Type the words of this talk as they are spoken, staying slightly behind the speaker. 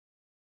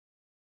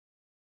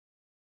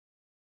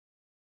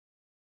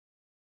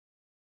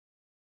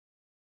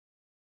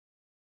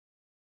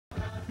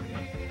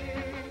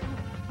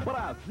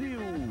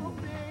Brasil.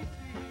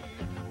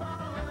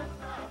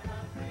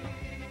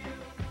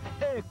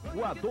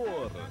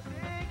 Equador.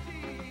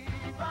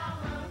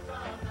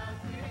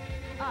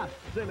 A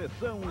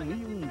seleção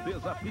e um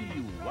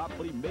desafio. A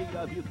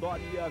primeira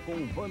vitória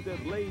com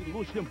Vanderlei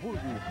Luxemburgo.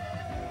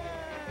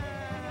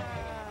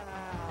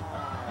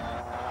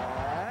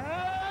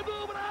 É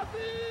do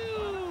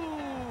Brasil!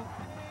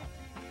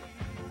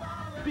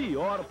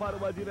 Pior para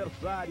o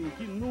adversário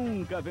que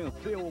nunca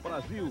venceu o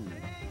Brasil.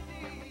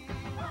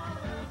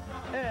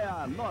 É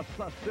a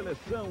nossa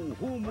seleção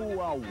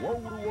rumo ao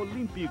ouro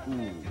olímpico.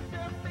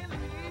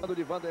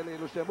 De Vanderlei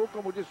Luxemburgo,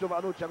 como disse o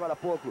Vanucci agora há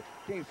pouco,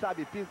 quem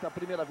sabe pinta a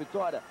primeira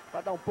vitória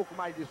para dar um pouco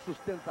mais de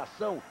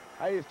sustentação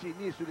a este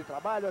início de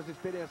trabalho. As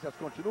experiências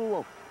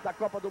continuam. Da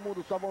Copa do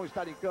Mundo só vão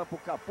estar em campo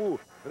Cafu,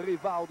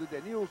 Rivaldo e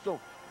Denilson.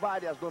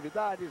 Várias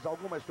novidades,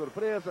 algumas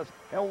surpresas.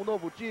 É um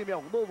novo time, é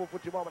um novo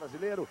futebol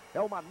brasileiro, é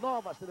uma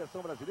nova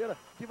seleção brasileira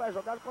que vai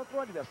jogar contra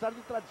um adversário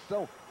de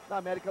tradição da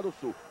América do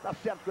Sul. Tá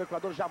certo que o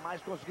Equador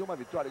jamais conseguiu uma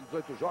vitória em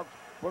 18 jogos,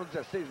 foram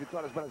 16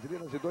 vitórias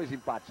brasileiras e 2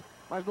 empates.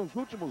 Mas nos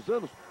últimos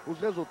anos, os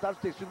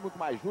resultados têm sido muito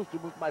mais justos,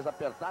 muito mais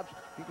apertados.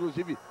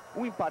 Inclusive,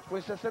 um empate foi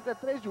em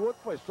 63 e o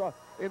outro foi só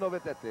em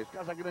 93.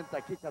 Casagrande está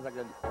aqui,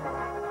 Casagrande.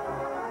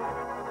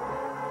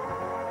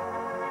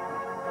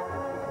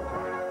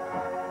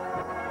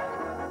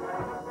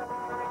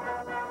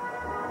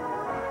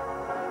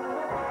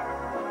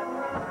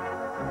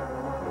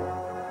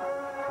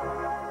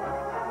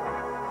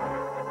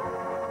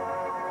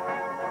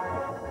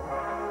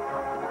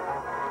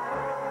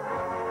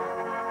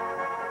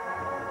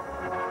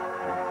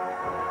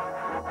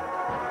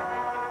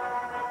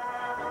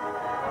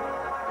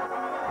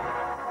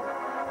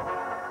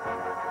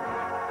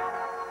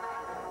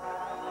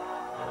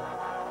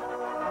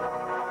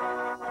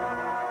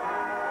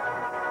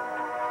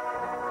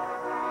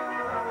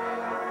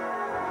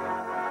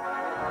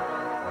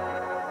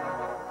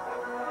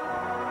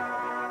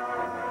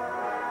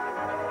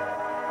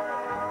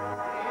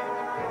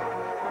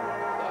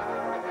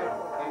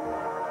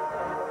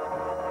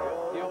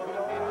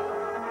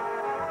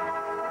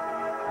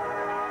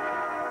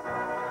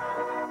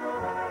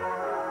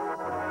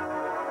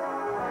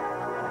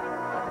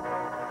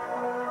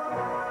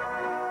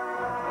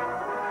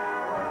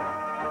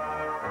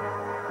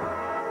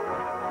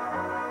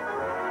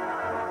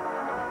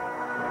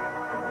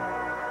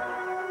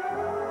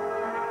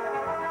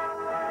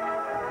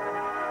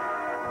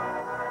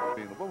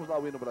 Vamos lá,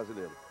 o hino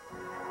brasileiro.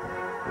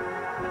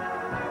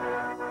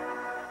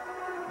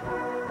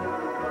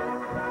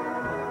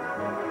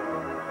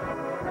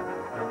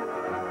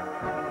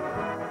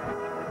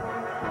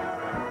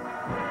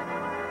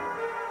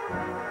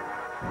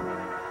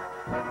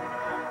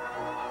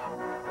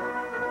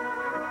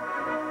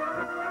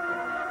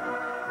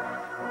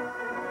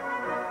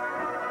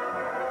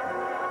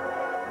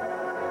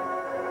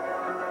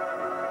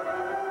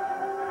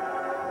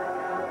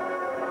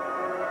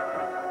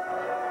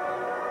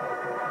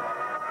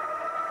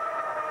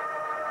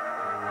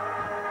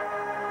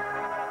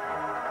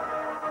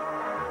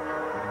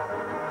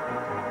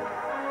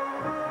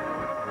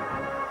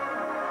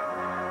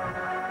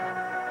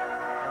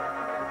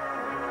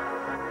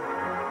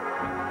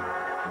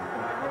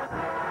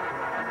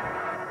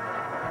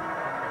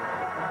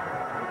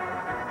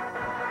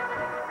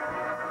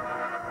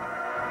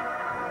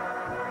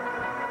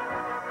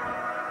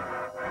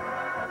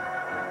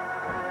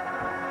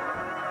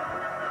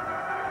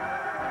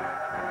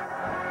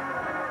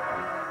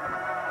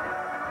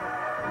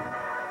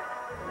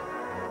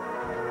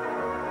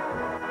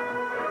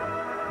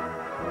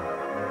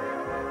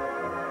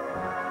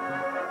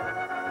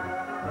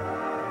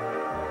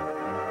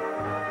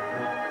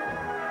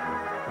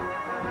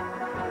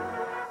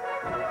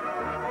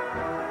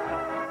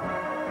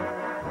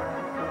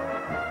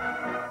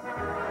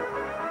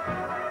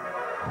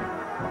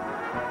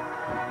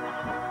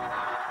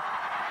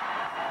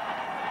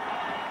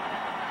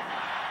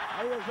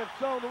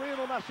 Execução do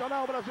hino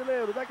nacional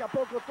brasileiro. Daqui a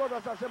pouco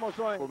todas as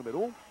emoções. Com o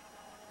número 1,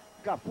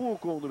 Cafu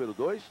com o número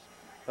 2,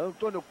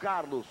 Antônio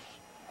Carlos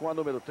com a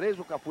número 3,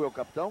 o Cafu é o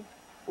capitão,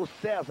 o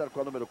César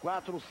com a número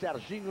 4, o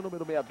Serginho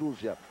número meia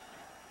dúzia.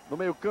 No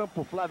meio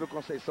campo, Flávio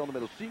Conceição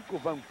número 5,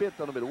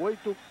 Vampeta número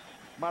 8,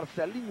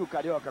 Marcelinho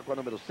Carioca com a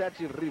número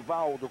 7,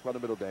 Rivaldo com a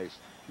número 10.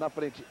 Na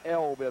frente,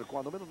 Elber com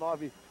a número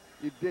 9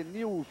 e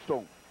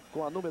Denilson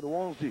com a número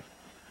 11.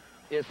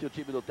 Esse é o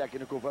time do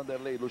técnico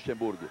Vanderlei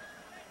Luxemburgo.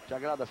 Te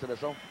agrada a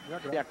seleção?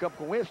 Vem a campo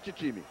com este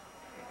time.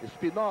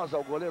 Espinosa,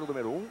 o goleiro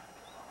número 1.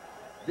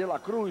 De la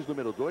Cruz,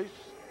 número 2.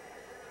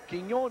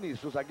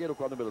 Quinones, o zagueiro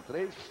com a número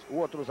 3. O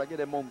outro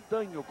zagueiro é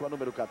Montanho com a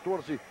número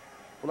 14.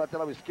 O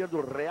lateral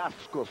esquerdo,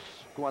 Reascos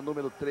com a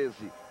número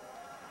 13.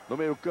 No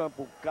meio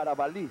campo,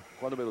 Carabali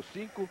com a número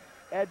 5.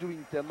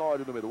 Edwin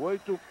Tenório, número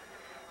 8.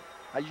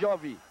 A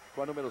Jovi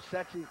com a número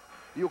 7.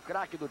 E o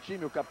craque do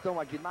time, o capitão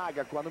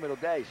Aguinaga com a número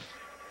 10.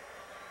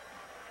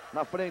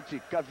 Na frente,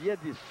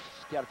 Caviedes,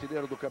 que é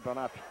artilheiro do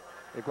campeonato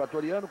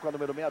equatoriano, com a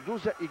número meia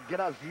dúzia, e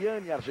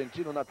Graziani,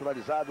 argentino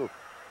naturalizado,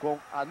 com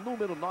a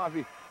número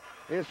 9.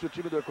 Esse é o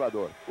time do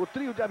Equador. O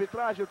trio de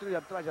arbitragem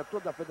é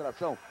toda a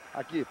federação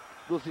aqui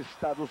dos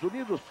Estados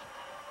Unidos.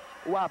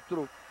 O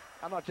árbitro,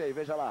 anote aí,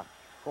 veja lá,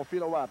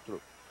 confira o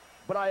árbitro.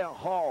 Brian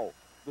Hall,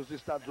 dos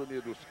Estados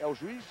Unidos, é o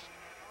juiz.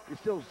 E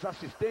seus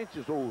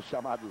assistentes, ou os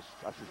chamados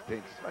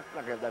assistentes, mas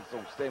na realidade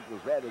são sempre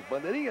os velhos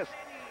bandeirinhas,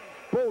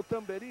 Paul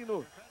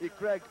Tamberino e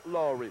Craig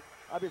Lowry.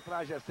 A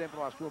arbitragem é sempre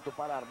um assunto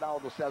para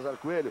Arnaldo César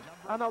Coelho.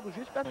 Arnaldo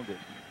Juiz pega dele.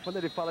 Quando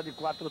ele fala de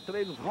 4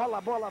 treinos, rola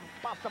a bola,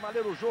 passa a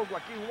valer o jogo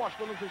aqui em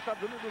Washington, nos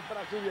Estados Unidos,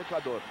 Brasil e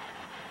Equador.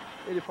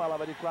 Ele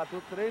falava de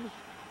 4 treinos,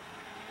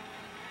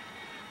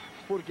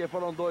 porque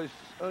foram 2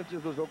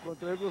 antes do jogo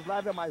contra a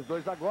Iugoslávia, mais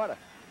 2 agora.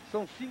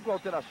 São 5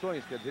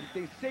 alterações, quer dizer, ele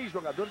tem 6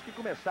 jogadores que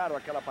começaram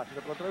aquela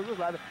partida contra a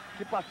Iugoslávia,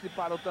 que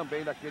participaram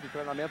também daquele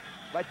treinamento.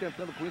 Vai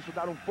tentando com isso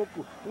dar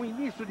um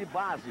início de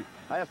base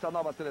a essa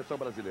nova seleção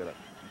brasileira.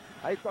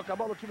 Aí toca a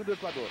bola o time do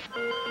Equador.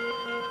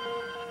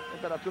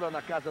 Temperatura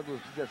na casa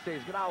dos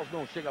 16 graus,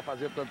 não chega a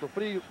fazer tanto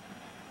frio.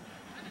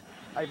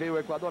 Aí vem o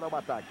Equador ao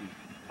ataque.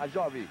 A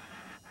jovem,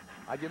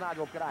 a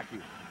Guinaga, o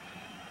craque.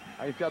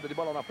 A enfiada de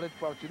bola na frente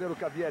para o artilheiro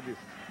Caviedes.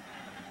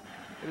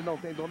 Ele não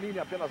tem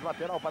domínio, apenas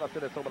lateral para a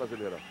seleção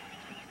brasileira.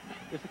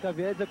 Esse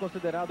Caviedes é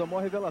considerado a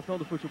maior revelação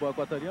do futebol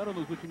equatoriano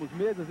nos últimos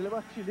meses. Ele é o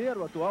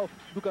artilheiro atual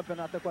do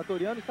campeonato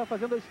equatoriano e está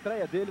fazendo a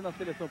estreia dele na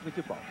seleção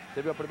principal.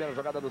 Você viu a primeira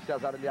jogada do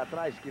César ali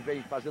atrás, que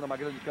vem fazendo uma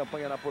grande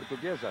campanha na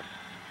Portuguesa?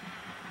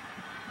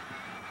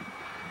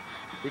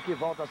 E que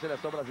volta à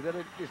seleção brasileira.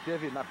 Ele que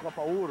esteve na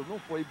Copa Ouro, não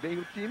foi bem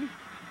o time,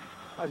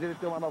 mas ele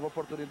tem uma nova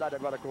oportunidade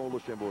agora com o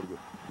Luxemburgo.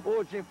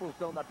 Hoje, em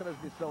função da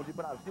transmissão de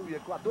Brasil e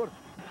Equador,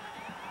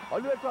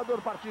 olha o Equador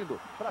partindo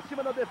para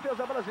cima da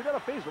defesa brasileira.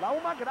 Fez lá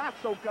uma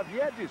graça o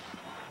Caviedes.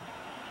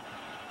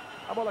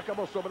 A bola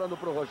acabou sobrando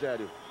para o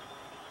Rogério.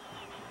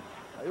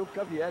 Aí o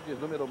Caviedes,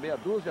 número meia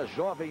dúzia,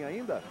 jovem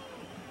ainda,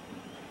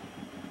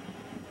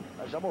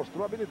 mas já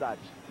mostrou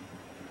habilidade.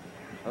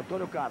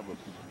 Antônio Carlos.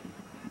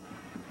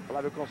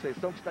 Flávio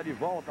Conceição, que está de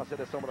volta à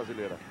seleção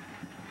brasileira.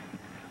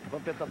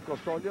 Vampeta ficou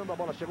só olhando, a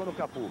bola chegou no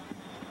Cafu.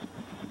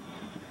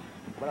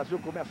 O Brasil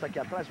começa aqui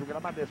atrás, o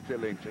gramado é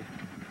excelente, hein?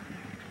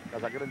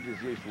 Casagrande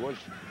dizia isso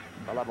hoje,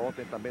 falava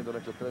ontem também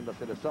durante o treino da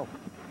seleção.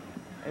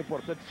 É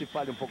importante que se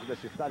fale um pouco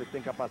desse estádio, que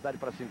tem capacidade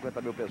para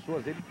 50 mil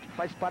pessoas. Ele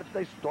faz parte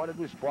da história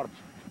do esporte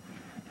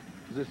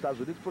dos Estados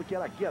Unidos, porque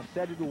era aqui a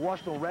sede do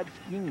Washington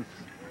Redskins,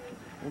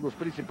 um dos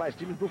principais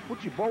times do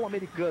futebol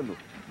americano.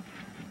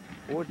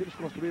 Hoje eles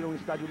construíram um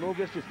estádio novo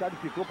e esse estádio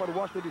ficou para o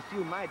Washington DC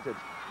United,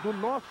 do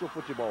nosso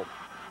futebol.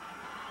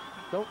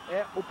 Então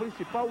é o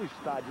principal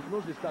estádio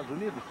nos Estados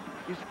Unidos,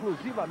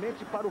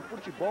 exclusivamente para o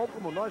futebol,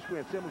 como nós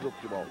conhecemos o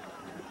futebol.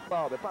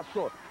 Palmer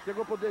passou,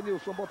 chegou para o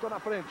Denilson, botou na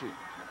frente.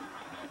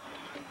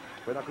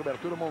 Foi na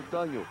cobertura o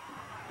Montanho.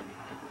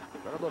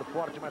 Jogador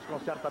forte, mas com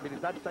certa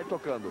habilidade, sai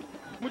tocando.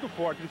 Muito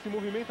forte, ele se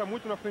movimenta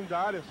muito na frente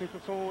da área.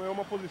 É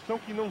uma posição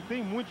que não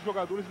tem muitos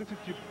jogadores desse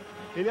tipo.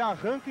 Ele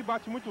arranca e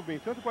bate muito bem,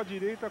 tanto com a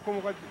direita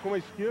como com a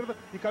esquerda,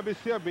 e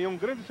cabeceia bem. É um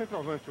grande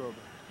centroavante, Obra.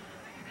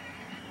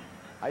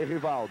 Aí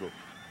Rivaldo.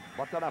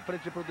 Bota na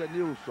frente para o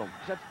Denilson.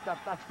 Já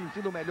está se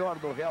sentindo melhor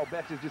no Real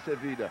Betis de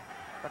Sevilha.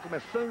 Está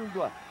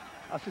começando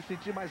a se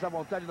sentir mais à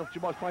vontade no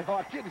futebol espanhol.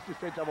 Aqui ele se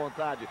sente à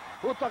vontade.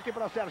 O toque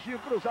para Serginho,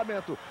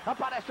 cruzamento.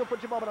 Aparece o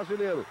futebol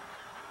brasileiro.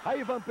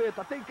 Aí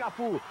Vampeta, tem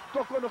Cafu.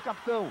 Tocou no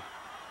capitão.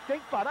 Tem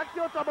que parar que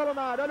tem outra bola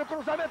na área. Olha o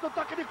cruzamento,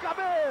 toque de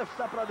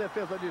cabeça para a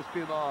defesa de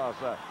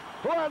Espinosa.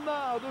 O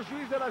Arnaldo, o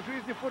juiz era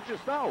juiz de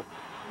futsal.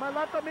 Mas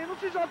lá também não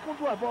se joga com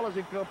 2 bolas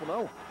em campo,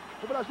 não.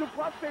 O Brasil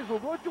quase fez o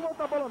gol e tinha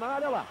outra bola na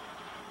área lá.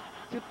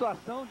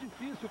 Situação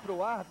difícil para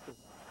o árbitro,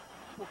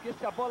 porque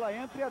se a bola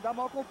entra ia dar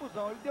maior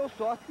confusão. Ele deu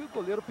sorte que o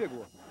goleiro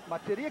pegou,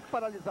 mas teria que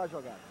paralisar a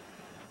jogada.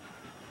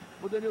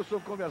 O Denilson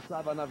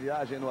conversava na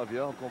viagem no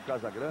avião com o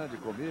Casagrande,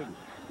 comigo,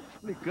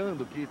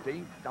 explicando que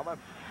estava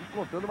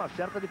encontrando uma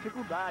certa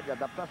dificuldade,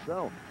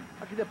 adaptação.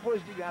 Aqui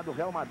depois de ganhar do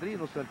Real Madrid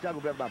no Santiago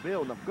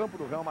Bernabéu, no campo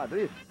do Real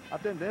Madrid, a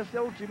tendência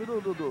é o time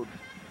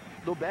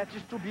do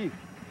Betis subir.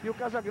 E o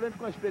Casagrande,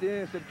 com a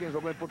experiência de quem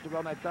jogou em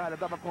Portugal, na Itália,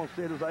 dava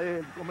conselhos a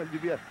ele, como ele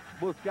devia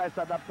buscar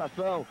essa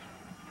adaptação.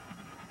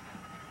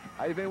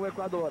 Aí vem o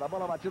Equador, a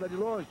bola batida de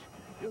longe.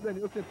 E o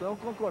Denilson, então,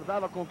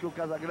 concordava com o que o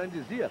Casagrande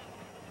dizia.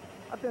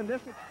 A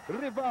tendência,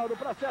 Rivaldo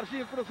para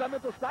Serginho,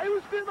 cruzamento, saiu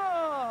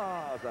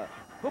Espinosa.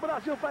 O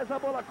Brasil faz a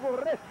bola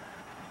correr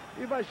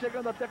e vai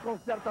chegando até com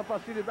certa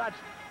facilidade.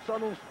 Só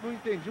não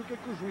entendi o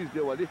que o juiz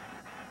deu ali.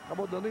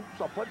 Acabou dando,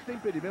 só pode ser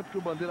impedimento que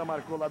o Bandeira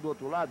marcou lá do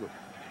outro lado.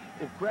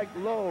 O Craig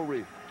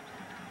Lowry.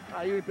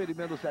 Aí o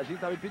impedimento do Serginho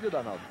estava impedido,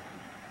 Arnaldo.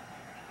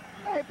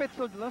 A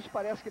repetição de lance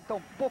parece que ele está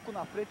um pouco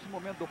na frente no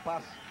momento do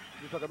passe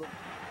do jogador.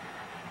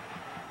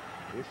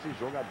 Esse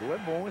jogador é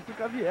bom, esse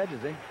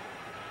Caviedes, hein?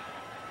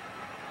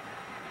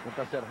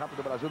 Tenta ser rápido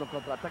o Brasil no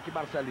contra-ataque,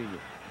 Marcelinho.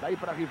 Daí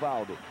para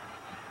Rivaldo.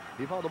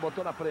 Rivaldo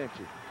botou na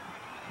frente.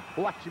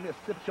 Ótima,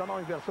 excepcional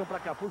inversão para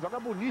Cafu.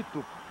 Joga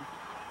bonito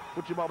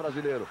futebol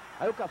brasileiro.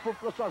 Aí o Cafu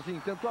ficou sozinho,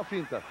 tentou a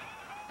finta.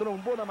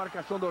 Trombou na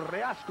marcação do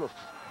Reascos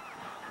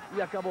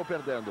e acabou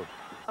perdendo.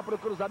 Para o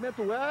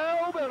cruzamento,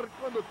 Elber,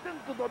 quando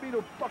tenta o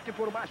domínio, toque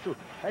por baixo,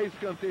 é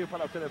escanteio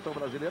para a seleção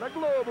brasileira.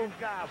 Globo, um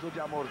caso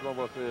de amor com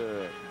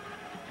você.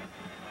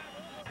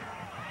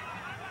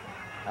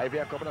 Aí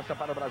vem a cobrança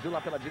para o Brasil, lá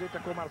pela direita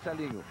com o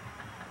Marcelinho.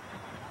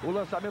 O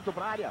lançamento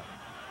para a área.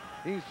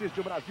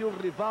 Insiste o Brasil,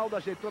 Rivaldo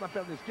ajeitou na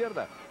perna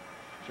esquerda.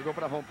 Chegou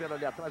para romper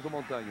ali atrás o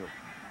Montanho.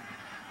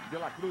 De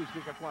la Cruz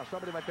fica com a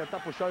sobra e vai tentar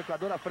puxar o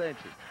Equador à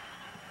frente.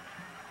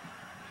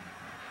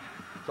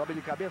 Sobe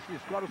de cabeça e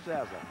escora o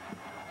César.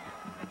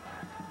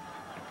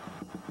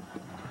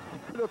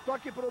 O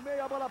toque para o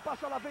meio, a bola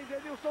passa, lá vem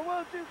Denilson,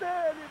 antes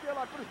dele, De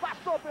la Cruz,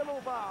 passou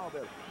pelo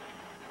Valber.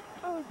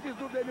 Antes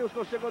do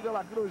Denilson chegou De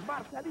la Cruz,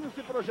 Marcelinho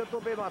se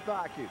projetou bem no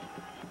ataque.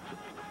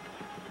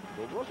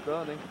 Tô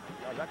gostando, hein?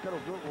 Já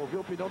quero ouvir a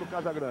opinião do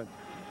Casagrande.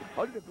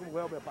 Olha como o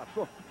Elber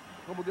passou,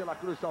 como o De la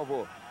Cruz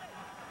salvou.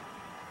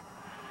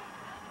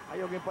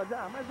 Aí alguém pode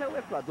dizer, mas é o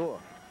Equador.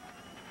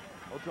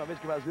 A última vez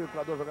que o Brasil e o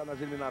Equador jogaram nas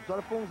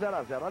eliminatórias foi um 0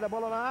 a 0. Olha a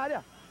bola na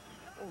área,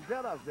 um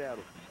 0 a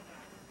 0.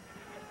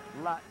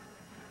 Lá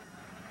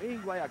em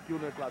Guayaquil,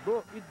 no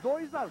Equador, e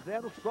 2 a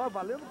 0 só,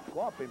 valendo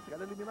Copa, porque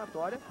era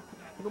eliminatória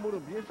no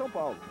Morumbi, em São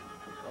Paulo.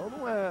 Então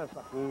não é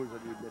essa coisa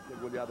de ter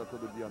goleada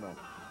todo dia, não.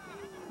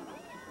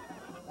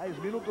 10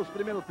 minutos,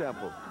 primeiro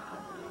tempo.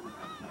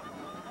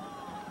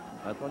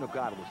 Antônio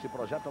Carlos se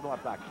projeta no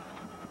ataque.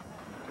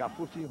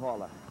 Cafu se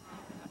enrola.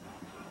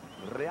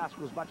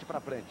 Reascos bate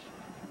pra frente.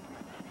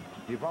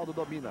 Rivaldo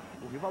domina.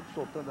 O Rivaldo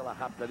soltando ela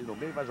rápida ali no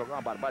meio, vai jogar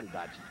uma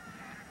barbaridade.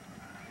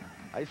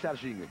 Aí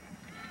Serginho.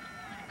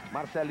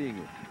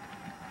 Marcelinho.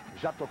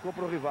 Já tocou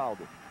pro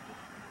Rivaldo.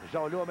 Já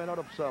olhou a menor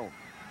opção.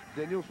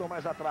 Denilson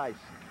mais atrás.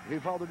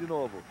 Rivaldo de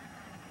novo.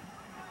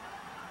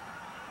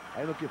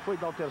 Aí no que foi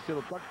dar o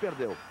terceiro toque,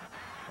 perdeu.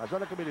 Mas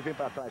olha como ele vem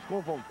para trás,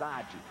 com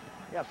vontade.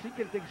 É assim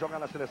que ele tem que jogar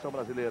na seleção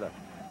brasileira.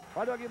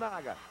 Olha o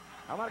Aguinaga.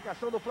 A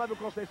marcação do Flávio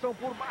Conceição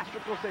por baixo.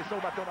 Conceição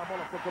bateu na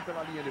bola, tocou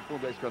pela linha de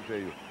fundo, é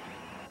escanteio.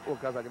 O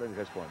Casagrande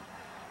responde.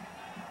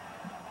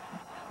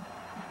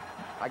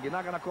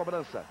 Aguinaga na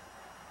cobrança.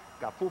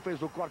 Cafu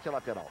fez o corte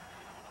lateral.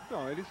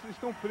 Não, eles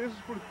estão presos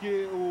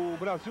porque o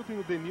Brasil tem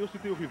o Denilson,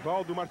 tem o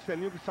Rivaldo, o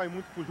Marcelinho que sai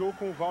muito pro jogo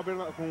com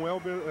o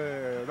Elber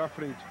na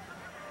frente.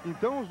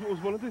 Então os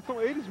volantes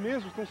eles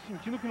mesmos estão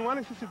sentindo que não há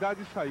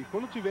necessidade de sair.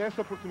 Quando tiver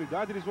essa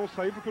oportunidade, eles vão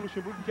sair porque o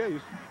Luxemburgo quer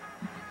isso.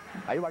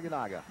 Aí o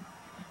Aguinaga.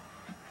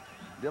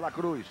 De la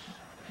Cruz.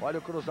 Olha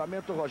o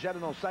cruzamento, o Rogério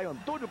não sai.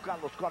 Antônio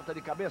Carlos corta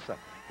de cabeça.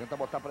 Tenta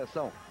botar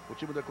pressão. O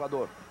time do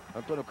Equador.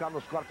 Antônio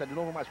Carlos corta de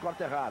novo, mas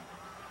corta errado.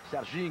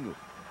 Serginho.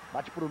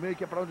 Bate para o meio,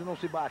 que é para onde não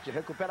se bate.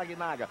 Recupera a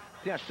Aguinaga.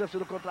 Tem a chance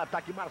do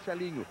contra-ataque.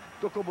 Marcelinho.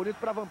 Tocou bonito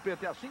para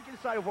Vampeta. É assim que ele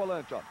sai o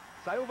volante, ó.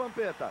 Saiu o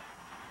Vampeta.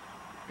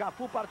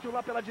 Cafu partiu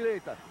lá pela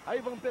direita. Aí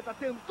Vampeta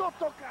tentou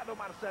tocar no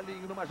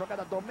Marcelinho numa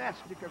jogada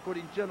doméstica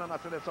corintiana na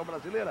seleção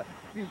brasileira.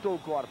 Pintou o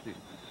corte.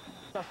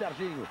 Tá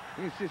Serginho.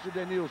 Insiste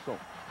Denilson.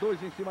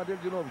 2 em cima dele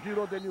de novo.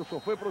 Girou Denilson.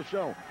 Foi pro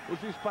chão. O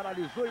juiz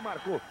paralisou e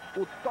marcou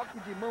o toque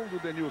de mão do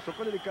Denilson.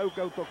 Quando ele caiu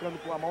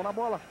tocando com a mão na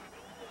bola.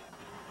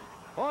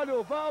 Olha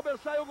o Valber.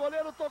 Saiu o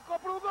goleiro. Tocou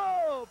pro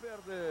gol.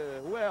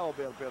 Perdeu. O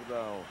Elber,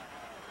 perdão.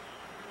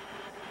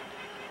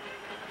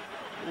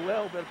 O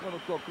Elber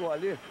quando tocou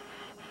ali.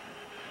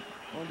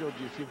 Onde eu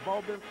disse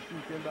Valber, se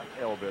entenda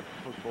Elber.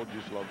 O futebol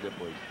disse logo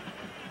depois.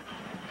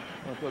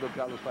 Antônio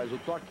Carlos faz o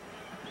toque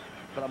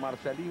para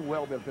Marcelinho. O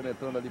Elber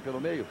penetrando ali pelo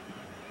meio.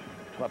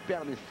 Com a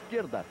perna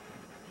esquerda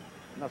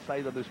na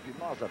saída do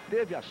Espinosa.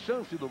 Teve a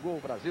chance do gol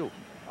o Brasil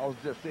aos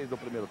 16 do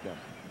primeiro tempo.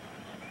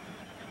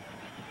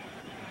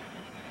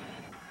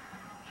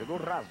 Chegou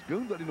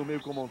rasgando ali no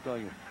meio com o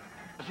Montanho.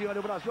 Olha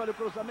o Brasil, olha o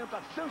cruzamento.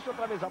 A chance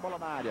outra vez a bola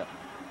na área.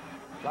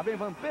 Lá vem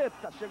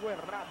Vampeta, chegou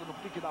errado no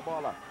pique da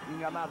bola,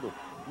 enganado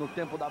no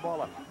tempo da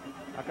bola,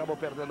 acabou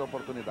perdendo a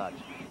oportunidade.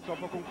 Só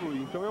para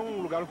concluir, então é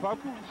um lugar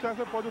vago que o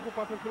César pode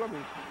ocupar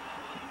tranquilamente.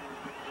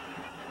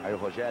 Aí o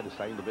Rogério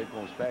saindo bem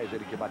com os pés,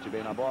 ele que bate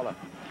bem na bola.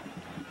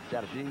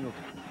 Serginho.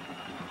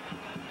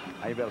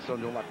 A inversão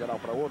de um lateral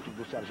para outro,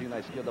 do Serginho na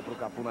esquerda para o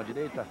Cafu na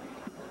direita.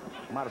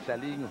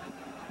 Marcelinho.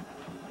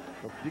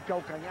 De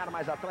calcanhar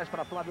mais atrás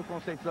para Flávio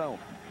Conceição.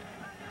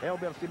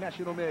 Elber se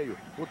mexe no meio.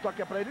 O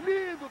toque é para ele.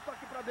 Lindo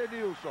toque para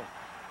Denilson.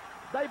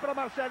 Daí para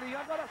Marcelinho.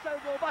 Agora sai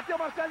o gol. Bateu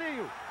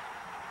Marcelinho.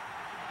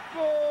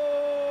 Gol!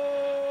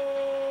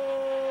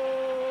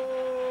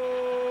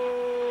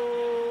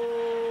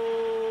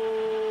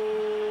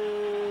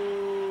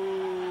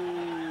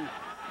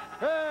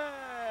 É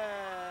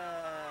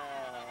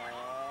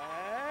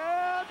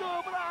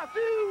do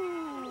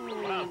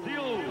Brasil!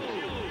 Brasil!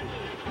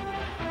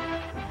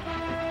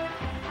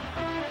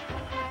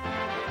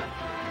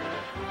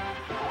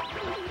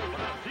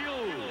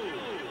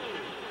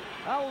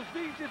 Aos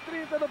 20 e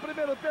 30 do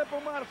primeiro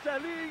tempo,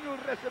 Marcelinho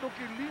recebeu.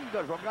 Que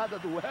linda jogada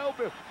do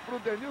Elber pro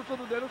Denilson,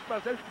 do Denilson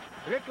Marcelinho.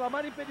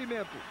 Reclamar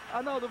impedimento.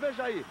 Arnaldo,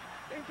 veja aí.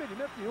 Tem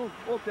impedimento nenhum.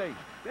 Ou tem?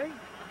 Tem?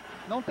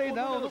 Não tem,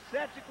 não. O número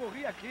 7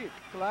 corria aqui.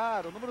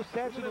 Claro, o número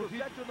 7 O número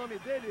 7, o nome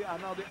dele,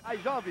 Arnaldo.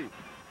 Aí, jovem.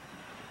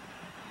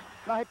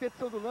 Na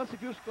repetição do lance,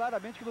 viu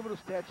claramente que o número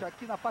 7,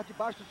 aqui na parte de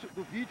baixo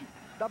do vídeo,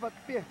 dava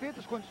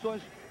perfeitas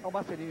condições ao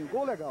Marcelinho.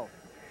 Gol legal.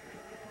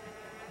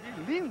 E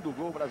lindo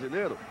gol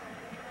brasileiro.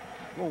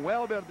 Com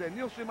Welber,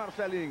 Denilson e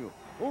Marcelinho.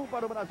 1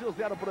 para o Brasil,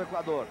 0 para o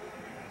Equador.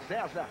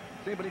 César,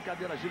 sem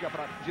brincadeira,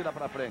 gira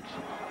para frente.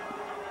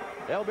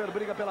 Welber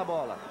briga pela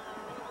bola.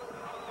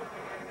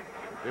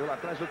 Veio lá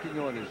atrás do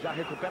Quinones, já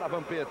recupera a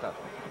Vampeta.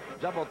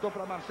 Já voltou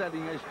para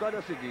Marcelinho. A história é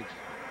a seguinte.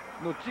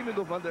 No time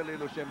do Vanderlei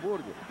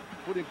Luxemburgo,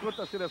 por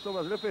enquanto a seleção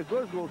brasileira fez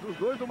 2 gols, os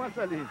 2 do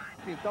Marcelinho.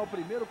 Pintar o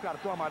primeiro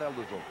cartão amarelo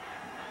do jogo.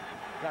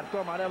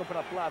 Cartão amarelo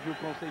para Flávio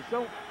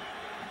Conceição.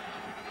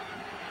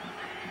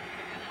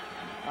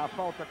 A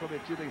falta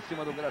cometida em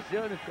cima do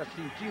Graziani, fica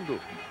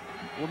sentindo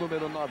o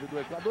número 9 do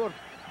Equador.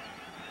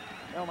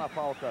 É uma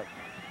falta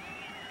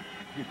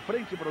de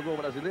frente para o gol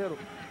brasileiro.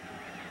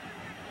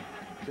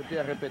 Você tem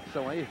a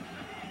repetição aí.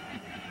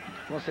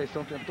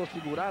 Conceição tentou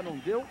segurar, não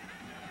deu.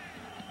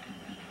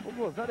 O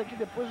gozado é que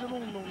depois eu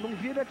não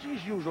vi ele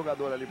atingir o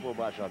jogador ali por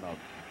baixo, Arnaldo.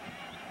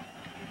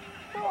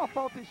 É uma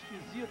falta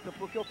esquisita,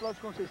 porque o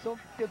Flávio Conceição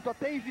tentou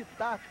até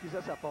evitar que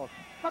fizesse a falta.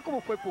 Mas como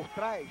foi por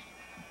trás,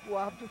 o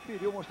árbitro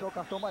preferiu mostrar o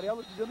cartão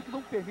amarelo, dizendo que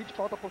não permite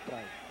falta por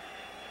trás.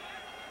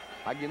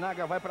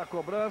 Aguinaga vai para a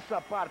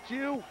cobrança,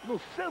 partiu no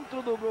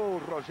centro do gol.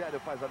 Rogério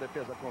faz a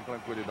defesa com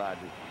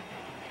tranquilidade.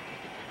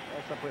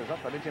 Essa foi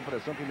exatamente a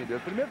impressão que me deu.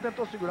 Primeiro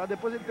tentou segurar,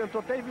 depois ele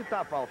tentou até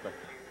evitar a falta.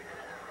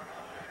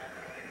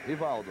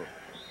 Rivaldo.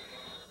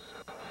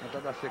 Tenta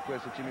dar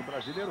sequência o time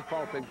brasileiro.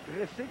 Falta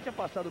recente, tinha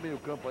passado o meio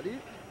campo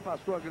ali.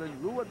 Passou a grande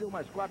lua, deu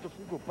mais 4,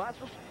 5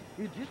 passos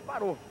e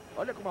disparou.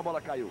 Olha como a bola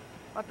caiu.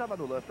 Mas estava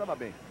no lance, estava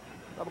bem.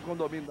 Estava com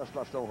domínio da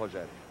situação, o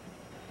Rogério.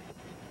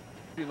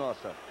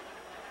 Espinosa.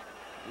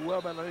 O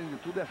Elber, além de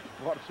tudo, é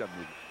forte,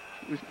 amigo.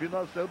 O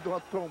Espinosa saiu, deu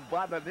uma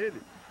trombada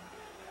nele.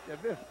 Quer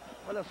ver?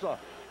 Olha só.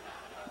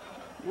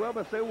 O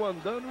Elber saiu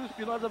andando e o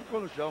Espinosa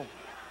ficou no chão.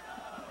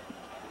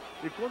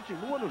 E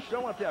continua no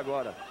chão até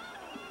agora.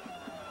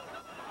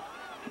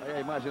 Aí a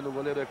imagem do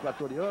goleiro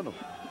equatoriano.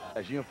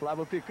 Serginho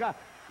Flávio fica.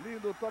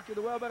 Lindo toque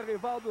do Elber.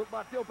 Rivaldo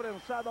bateu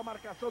prensado. A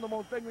marcação do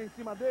Montanho em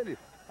cima dele.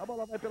 A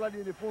bola vai pela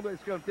linha de fundo. É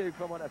escanteio que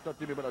favorece o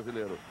time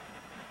brasileiro.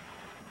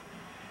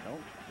 Então,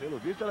 pelo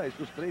visto era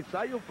isso. Os 3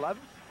 saem e o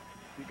Flávio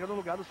fica no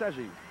lugar do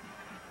Serginho.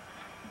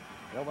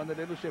 É o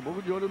Vanderlei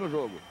Luxemburgo de olho no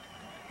jogo.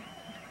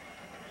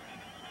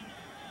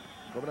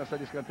 Cobrança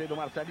de escanteio do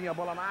Marcelinho. A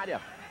bola na área.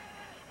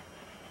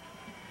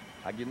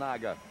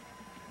 Aguinaga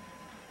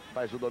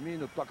faz o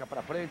domínio, toca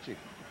para frente.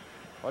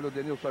 Olha o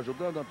Denilson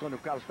ajudando, Antônio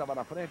Carlos estava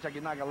na frente,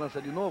 Aguinaga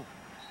lança de novo.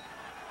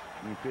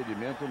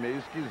 Impedimento meio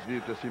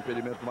esquisito, esse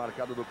impedimento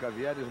marcado do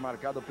Cavieres,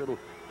 marcado pelo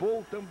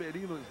Paul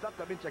Tamberino,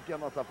 exatamente aqui à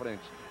nossa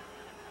frente.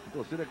 A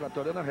torcida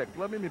equatoriana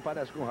reclama e me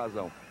parece com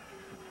razão.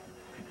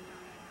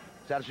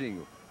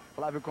 Serginho,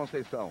 Flávio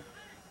Conceição.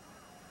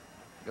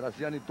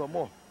 Graziani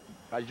tomou,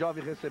 a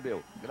jovem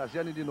recebeu.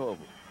 Graziani de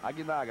novo,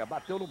 Aguinaga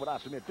bateu no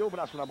braço, meteu o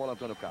braço na bola,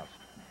 Antônio Carlos.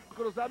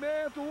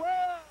 Cruzamento,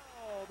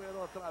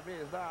 outra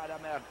vez na área,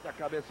 mete a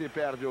cabeça e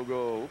perde o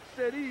gol. O que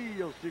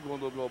seria o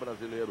segundo gol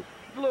brasileiro?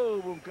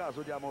 Globo, um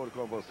caso de amor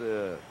com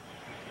você.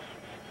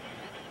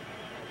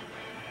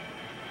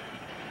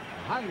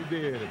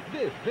 Raider,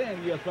 dê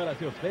férias para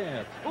seus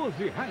pés.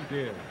 Use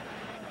Raider.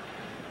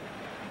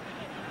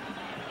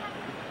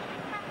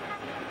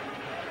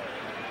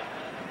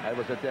 Aí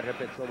você tem a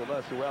repetição do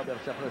lance, o Elber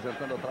se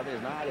apresentando outra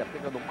vez na área,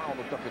 pegando mal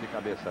no toque de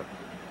cabeça.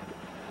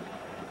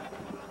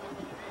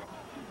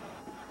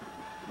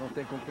 Não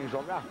tem com quem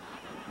jogar.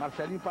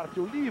 Marcelinho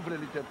partiu livre,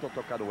 ele tentou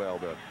tocar o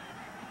Elber.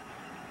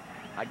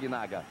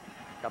 Aguinaga,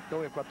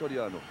 capitão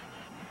equatoriano.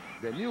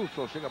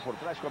 Denilson chega por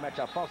trás, comete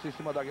a falsa em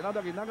cima do Aguinaga.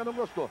 O Aguinaga não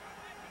gostou.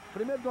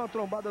 Primeiro deu uma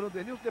trombada no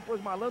Denilson,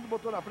 depois Malandro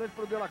botou na frente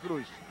para o De La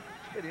Cruz.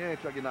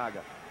 Experiente o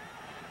Aguinaga.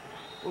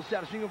 O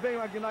Serginho vem,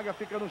 o Aguinaga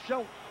fica no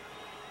chão.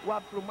 O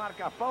árbitro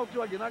marca a falta e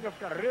o Aguinaga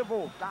fica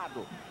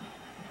revoltado,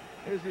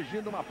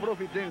 exigindo uma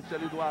providência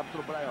ali do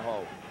árbitro Brian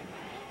Hall.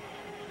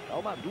 Dá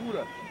uma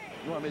dura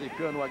no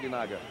americano, o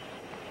Aguinaga.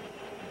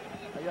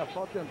 Aí a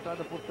falta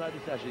entrada por trás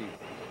do Serginho.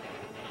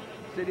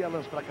 Seria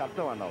lance para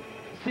cartão, Arnaldo?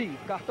 Sim,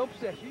 cartão para o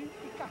Serginho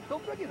e cartão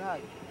para o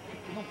Aguinaga.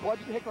 Que não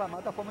pode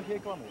reclamar da forma que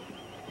reclamou.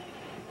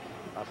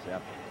 Tá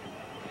certo.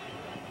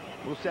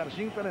 O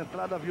Serginho pela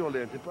entrada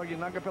violenta e para o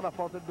Aguinaga pela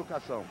falta de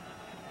educação.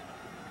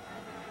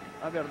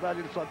 Na verdade,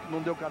 ele só não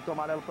deu cartão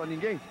amarelo para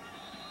ninguém.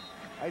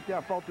 Aí tem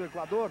a falta do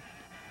Equador.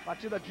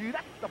 Batida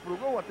direta para o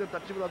gol. A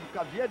tentativa do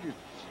Caviedes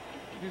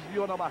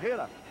desviou na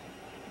barreira.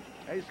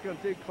 É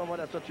escanteio que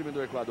favorece o time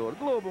do Equador.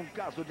 Globo, um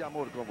caso de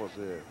amor com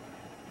você.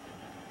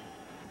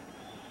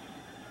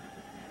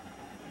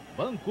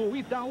 Banco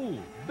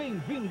Itaú,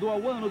 bem-vindo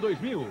ao ano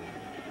 2000.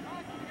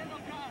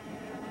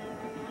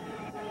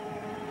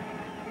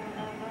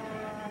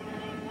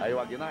 Aí o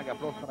Aguinaga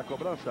pronto para a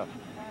cobrança.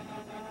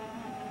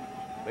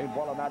 Vem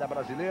bola na área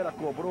brasileira,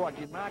 cobrou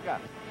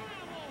Aguinaga.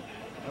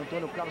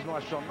 Antônio Carlos não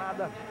achou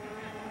nada.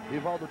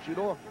 Rivaldo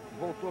tirou,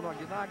 voltou no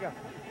Aguinaga.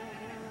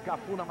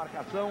 Cafu na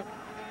marcação.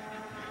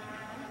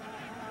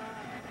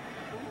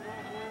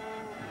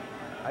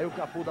 Aí o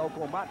Cafu dá o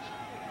combate.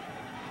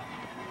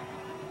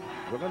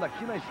 Jogando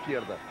aqui na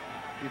esquerda.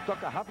 E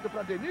toca rápido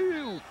para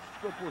Denilson.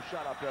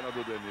 Puxar a perna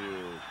do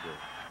Denilson.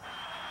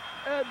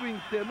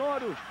 Edwin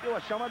Tenório deu a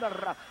chamada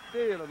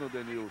rasteira no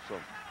Denilson.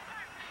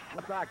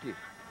 Ataque.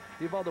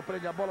 Rivaldo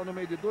prende a bola no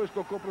meio de dois,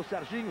 tocou para o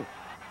Serginho.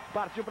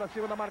 Partiu para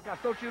cima da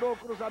marcação, tirou o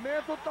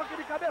cruzamento, toque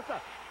de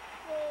cabeça.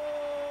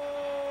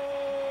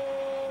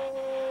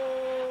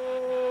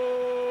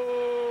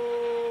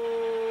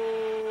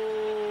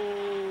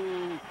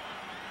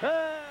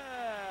 É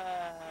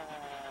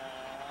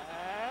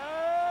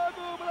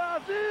do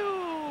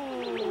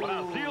Brasil!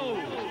 Brasil!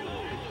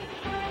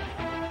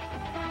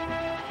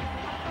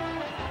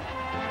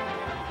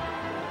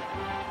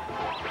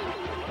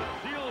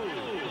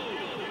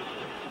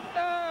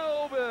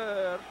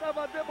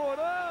 Estava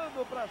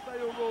demorando para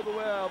sair o gol do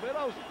Elber.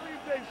 Aos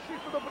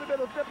 35 do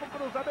primeiro tempo,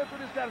 cruzamento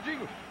de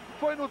Serginho.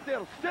 Foi no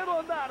terceiro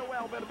andar, o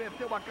Elber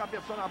meteu a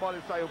cabeça na bola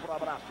e saiu para o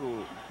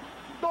abraço.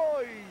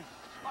 2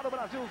 para o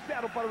Brasil,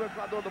 0 para o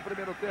Equador no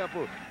primeiro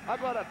tempo.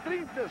 Agora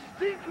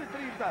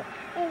 35-30.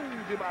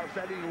 Um de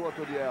Marcelinho, o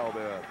outro de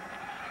Elber.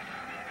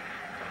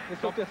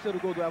 Esse é o terceiro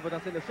gol do Elber na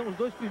seleção. Os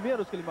dois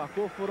primeiros que ele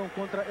marcou foram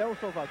contra El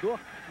Salvador,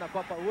 na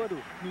Copa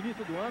Ouro, no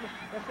início do ano.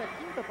 Essa é a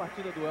quinta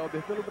partida do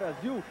Elber pelo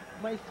Brasil,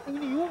 mas em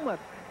nenhuma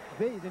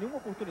vez, em nenhuma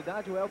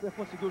oportunidade, o Elber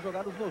conseguiu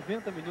jogar os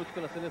 90 minutos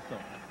pela seleção.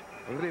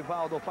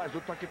 Rivaldo faz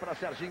o toque para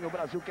Serginho. O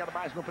Brasil quer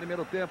mais no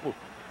primeiro tempo.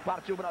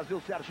 Partiu o Brasil,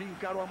 Serginho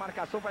encarou a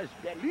marcação, faz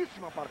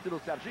belíssima partida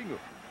o Serginho.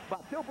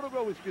 Bateu pro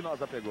gol, o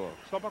Espinosa pegou.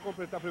 Só para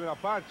completar a primeira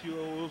parte,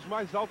 os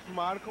mais altos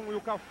marcam e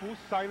o Cafu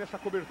sai nessa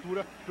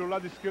cobertura pelo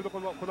lado esquerdo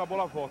quando a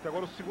bola volta.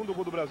 Agora o segundo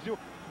gol do Brasil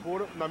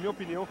foram, na minha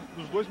opinião,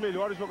 dos dois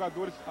melhores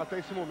jogadores até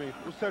esse momento.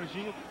 O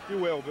Serginho e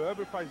o Elber. O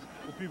Elber faz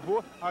o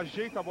pivô,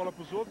 ajeita a bola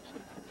para os outros,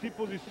 se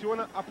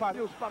posiciona,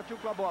 aparece. Partiu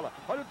com a bola.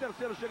 Olha o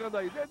terceiro chegando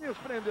aí.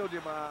 Denilson prendeu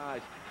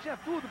demais. Tinha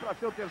tudo para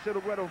ser o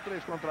terceiro gol, eram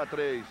 3 contra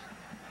 3.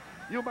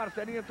 E o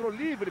Marcelinho entrou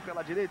livre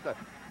pela direita.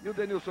 E o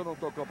Denilson não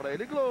tocou para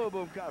ele.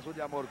 Globo, um caso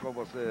de amor com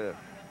você.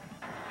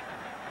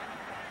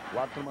 O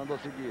árbitro mandou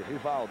seguir.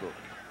 Rivaldo.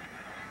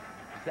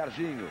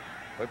 Serginho.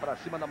 Foi para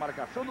cima da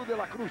marcação do De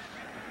La Cruz.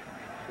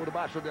 Por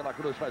baixo o De La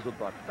Cruz faz o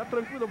toque. Tá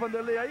tranquilo o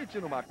Vanderlei aí,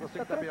 Tino Marco? Você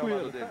que tá bem ao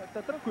lado dele.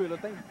 Tá tranquilo,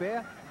 tá em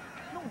pé.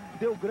 Não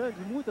deu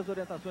muitas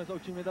orientações ao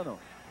time ainda não.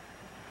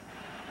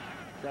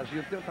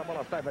 Serginho tenta, a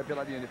bola sai, vai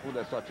pela linha de fundo,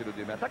 é só tiro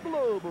de meta.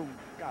 Globo, um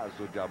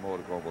caso de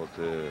amor com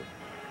você.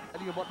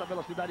 Elinho bota a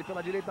velocidade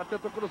pela direita,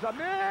 tenta o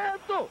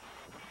cruzamento.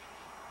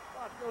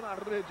 Bateu na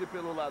rede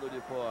pelo lado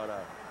de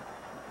fora.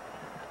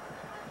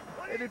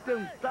 Ele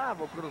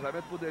tentava o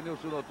cruzamento pro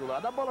Denilson no outro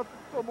lado. A bola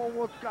tomou um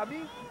outro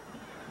caminho.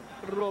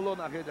 Rolou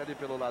na rede ali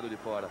pelo lado de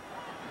fora.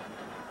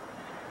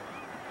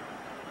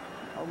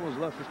 Alguns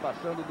lances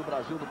passando do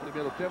Brasil no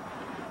primeiro tempo.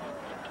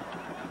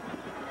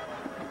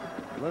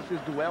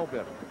 Lances do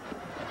Elber.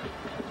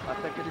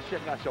 Até que ele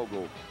chegasse ao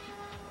gol.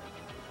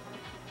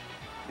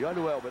 E olha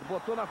o Elber,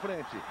 botou na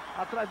frente.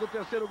 Atrás do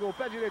terceiro gol,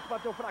 pé direito,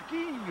 bateu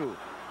fraquinho.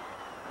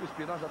 O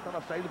Espinosa estava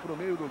saindo para o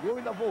meio do gol,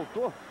 ainda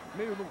voltou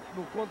meio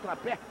no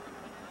contrapé.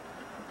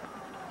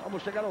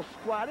 Vamos chegar aos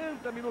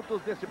 40 minutos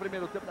desse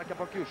primeiro tempo. Daqui a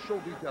pouquinho, show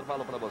do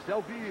intervalo para você,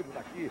 ao vivo,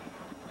 daqui,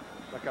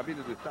 da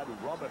cabine do estádio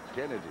Robert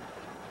Kennedy,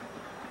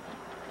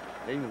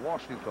 em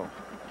Washington.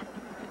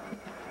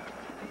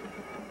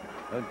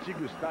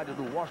 Antigo estádio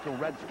do Washington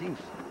Redskins.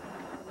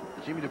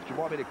 Time de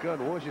futebol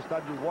americano, hoje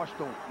estádio do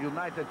Washington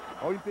United.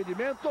 Ao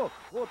impedimento,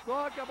 o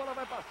toque, a bola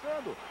vai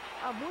passando.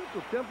 Há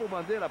muito tempo o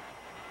bandeira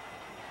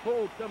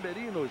Paul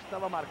Tamberino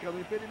estava marcando o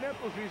impedimento,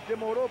 o juiz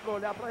demorou para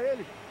olhar para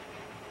ele.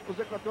 Os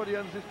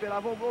equatorianos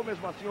esperavam o gol,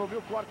 mesmo assim houve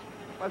o corte,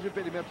 mas o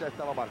impedimento já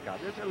estava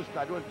marcado. Esse era o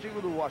estádio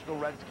antigo do Washington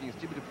Redskins,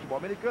 time de futebol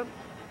americano.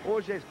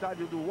 Hoje é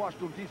estádio do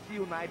Washington DC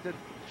United,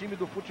 time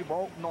do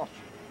futebol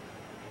nosso.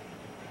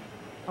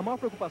 A maior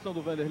preocupação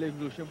do Vanderlei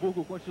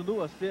Luxemburgo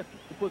continua a ser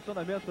o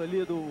posicionamento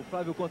ali do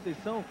Flávio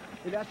Conceição.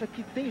 Ele acha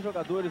que tem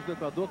jogadores do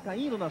Equador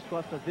caindo nas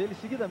costas dele.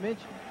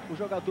 Seguidamente, o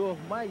jogador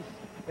mais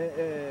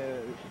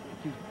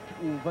que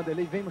o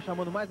Vanderlei vem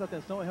chamando mais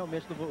atenção é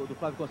realmente do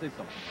Flávio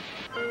Conceição.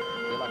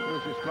 De La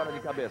Cruz escola de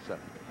cabeça.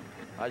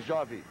 A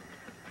jovem.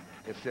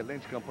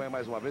 Excelente campanha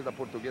mais uma vez da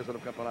portuguesa no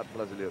Campeonato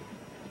Brasileiro.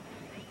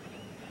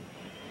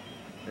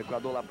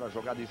 Equador lá para a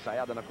jogada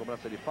ensaiada na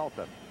cobrança de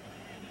falta.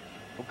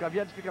 O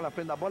Caviades fica na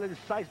frente da bola, ele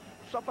sai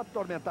só para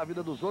atormentar a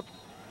vida dos outros.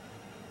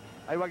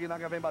 Aí o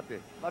Aguinaga vem bater.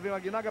 Lá vem o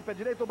Aguinaga, pé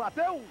direito,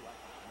 bateu!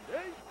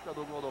 Eita,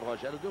 do gol do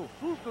Rogério, deu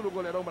susto no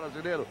goleirão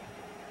brasileiro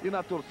e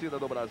na torcida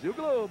do Brasil.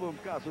 Globo, um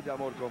caso de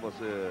amor com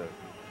você.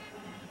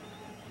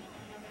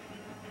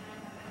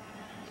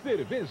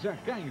 Cerveja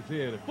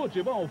Kaiser.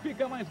 Futebol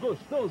fica mais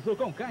gostoso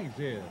com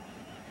Kaiser.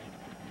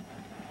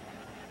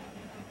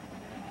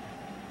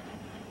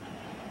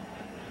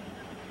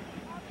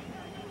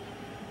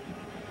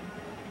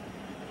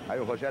 Aí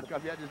o Rogério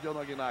Caviades deu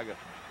no Aguinaga.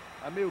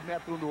 A meio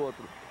metro um do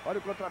outro. Olha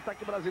o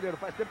contra-ataque brasileiro.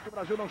 Faz tempo que o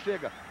Brasil não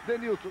chega.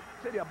 Denilson.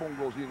 Seria bom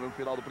golzinho no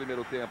final do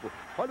primeiro tempo.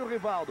 Olha o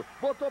Rivaldo.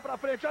 Botou pra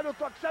frente. Olha o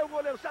toque. Saiu o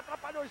goleiro. Se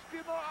atrapalhou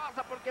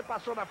Espinosa porque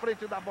passou na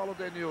frente da bola o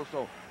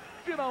Denilson.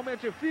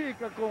 Finalmente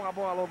fica com a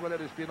bola o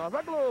goleiro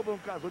Espinosa. Globo, um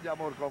caso de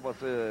amor com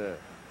você.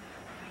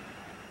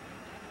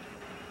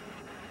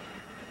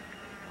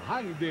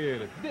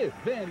 Raider, dê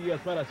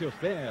férias para seus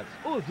pés.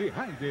 Use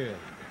Raider.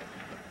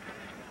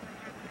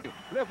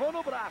 Levou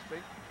no braço,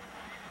 hein?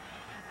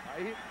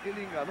 Aí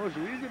ele enganou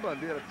juiz e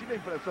bandeira. Tive a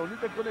impressão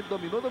nítida que quando ele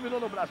dominou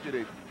no braço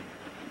direito.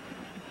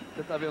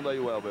 Você tá vendo aí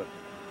o Elber.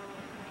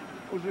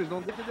 O juiz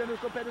não deixa.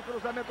 Denilson pede o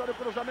cruzamento. Olha o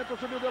cruzamento.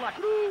 Subiu de la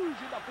Cruz.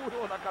 Ainda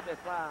furou na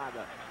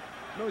cabeçada.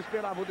 Não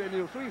esperava o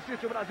Denilson.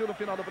 Insiste o Brasil no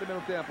final do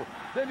primeiro tempo.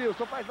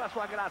 Denilson faz da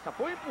sua graça.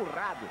 Foi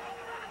empurrado.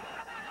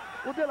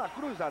 O de la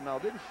Cruz,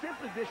 Arnaldo, ele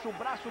sempre deixa o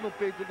braço no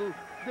peito do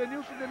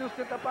Denilson. O Denilson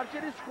tenta partir,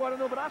 ele escora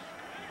no braço.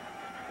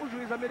 O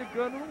juiz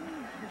americano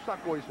não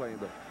sacou isso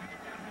ainda.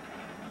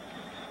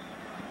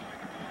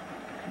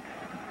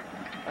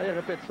 Aí a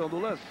repetição do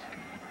lance.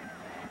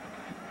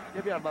 E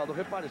aí, Arnaldo,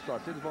 repare só,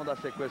 se eles vão dar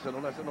sequência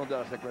no lance, não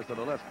deram sequência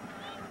no lance,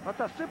 mas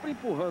tá sempre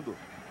empurrando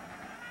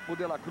o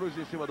de la Cruz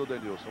em cima do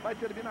Denilson. Vai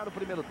terminar o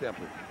primeiro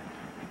tempo.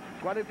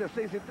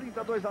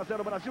 46-30,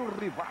 2-0 Brasil.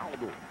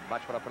 Rivaldo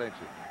bate pra frente.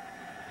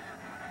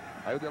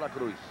 Aí o de la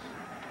Cruz,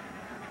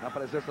 na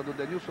presença do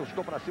Denilson,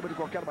 estou para cima de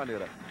qualquer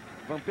maneira.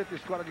 Vampeta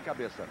escora de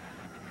cabeça.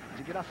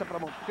 De graça para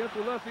mão. Tenta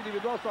o lance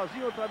individual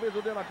sozinho, outra vez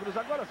o de la Cruz.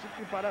 Agora sim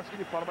que parece que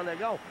de forma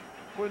legal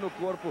foi no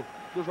corpo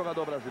do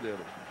jogador brasileiro.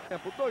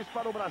 Tempo 2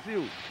 para o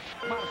Brasil.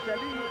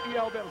 Marcelinho e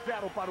Elber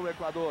 0 para o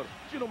Equador.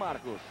 Tino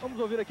Marcos. Vamos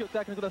ouvir aqui o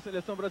técnico da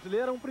seleção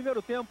brasileira. Um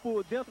primeiro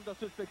tempo dentro da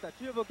sua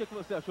expectativa. O que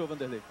você achou,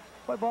 Vanderlei?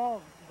 Foi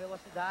bom,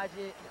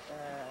 velocidade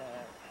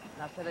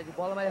na saída de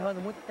bola, mas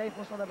errando muito até em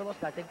função da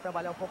velocidade. Tem que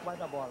trabalhar um pouco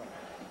mais a bola.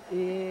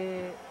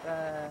 E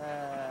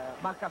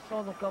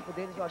marcação no campo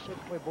deles eu achei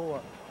que foi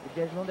boa. E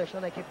eles não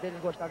deixando a equipe deles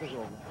gostar do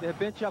jogo. De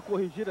repente já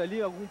corrigir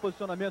ali algum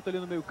posicionamento ali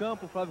no meio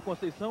campo. Flávio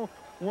Conceição,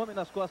 um homem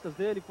nas costas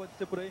dele, pode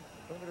ser por aí.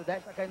 O número 10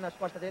 está caindo nas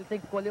costas dele, tem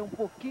que colher um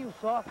pouquinho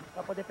só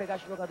para poder pegar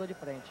esse jogador de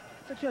frente.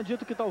 Você tinha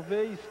dito que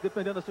talvez,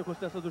 dependendo das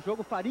circunstâncias do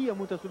jogo, faria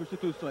muitas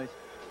substituições.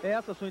 É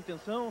essa a sua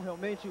intenção?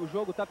 Realmente o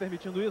jogo está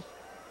permitindo isso?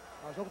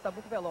 O jogo está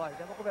muito veloz,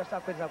 eu vou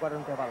conversar com eles agora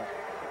no intervalo.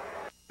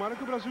 Tomara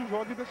que o Brasil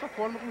jogue dessa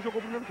forma como jogou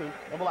o primeiro tempo.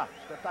 Vamos lá,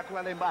 espetáculo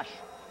é lá embaixo.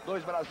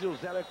 2 Brasil,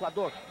 0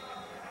 Equador.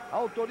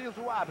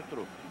 Autoriza o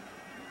árbitro.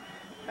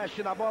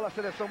 Mexe na bola a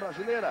seleção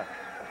brasileira.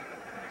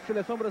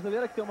 Seleção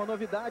brasileira que tem uma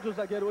novidade, o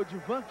zagueiro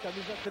Odivan,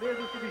 camisa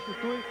 13,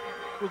 substitui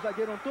o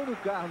zagueiro Antônio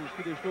Carlos,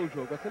 que deixou o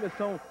jogo. A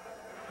seleção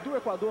do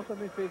Equador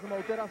também fez uma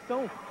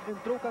alteração,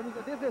 entrou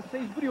camisa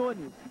 16,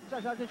 Briones.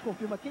 Já a gente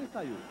confirma quem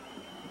saiu.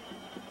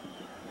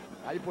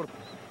 Aí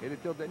ele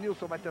tem o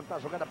Denilson, vai tentar a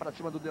jogada para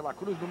cima do de la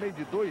Cruz no meio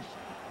de 2.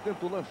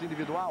 Tenta o lance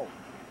individual.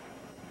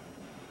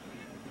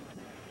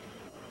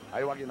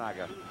 Aí o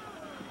Aguinaga.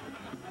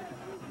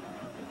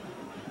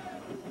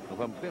 O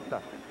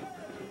Vampeta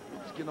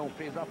diz que não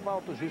fez a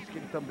falta, o juiz que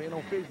ele também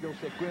não fez, deu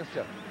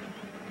sequência.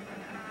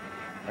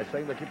 Vai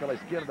saindo aqui pela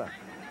esquerda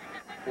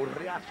o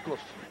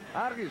Riascos.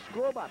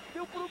 Arriscou,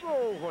 bateu pro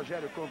gol.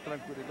 Rogério com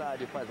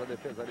tranquilidade faz a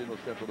defesa ali no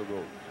centro do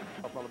gol.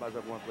 Eu falo mais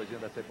alguma coisinha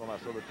dessa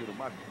informação do Tino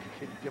Marcos, que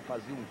aquele dia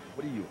fazia um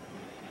frio.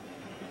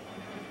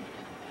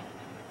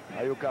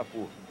 Aí o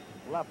Cafu.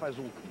 Lá faz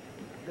um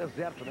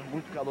deserto, né?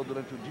 Muito calor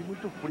durante o dia,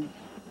 muito frio.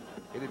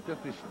 Ele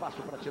tenta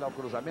espaço para tirar o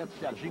cruzamento.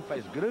 Serginho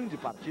faz grande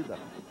partida.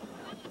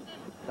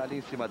 Tá ali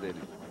em cima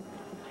dele.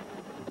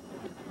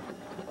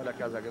 Olha a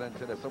Casa Grande,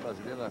 seleção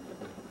brasileira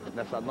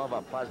nessa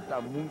nova fase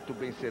está muito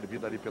bem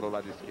servida ali pelo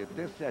lado esquerdo.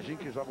 Tem o Serginho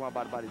que joga uma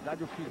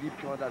barbaridade. O Felipe,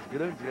 que é uma das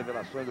grandes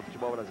revelações do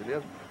futebol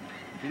brasileiro.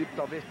 O Felipe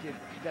talvez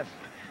tivesse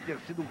ter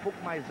sido um pouco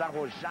mais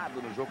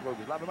arrojado no jogo com o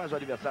Yugoslávia, mas o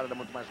adversário era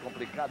muito mais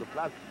complicado,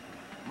 claro.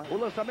 O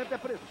lançamento é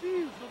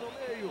preciso no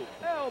meio.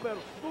 Elber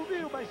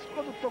subiu, mas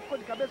quando tocou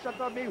de cabeça já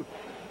estava meio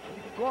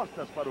de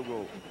costas para o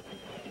gol.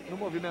 No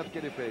movimento que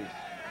ele fez.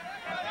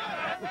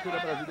 O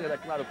torcedor brasileiro, é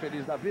claro,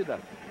 feliz da vida.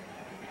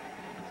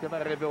 Você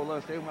vai rever o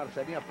lance aí, o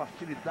Marcelinho, a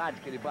facilidade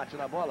que ele bate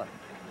na bola.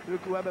 Viu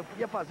que o Elber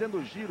ia fazendo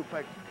o giro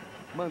para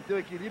manter o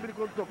equilíbrio e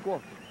quando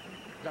tocou,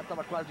 já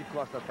estava quase de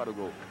costas para o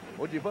gol.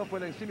 O Divan foi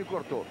lá em cima e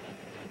cortou.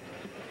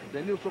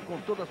 Denilson com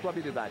toda a sua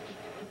habilidade.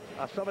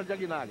 A sobra de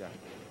Aguinaga.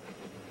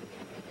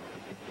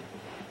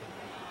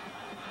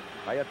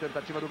 Aí a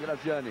tentativa do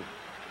Graziani.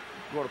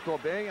 Cortou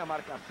bem a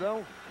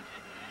marcação.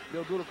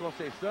 Deu duro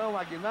Conceição.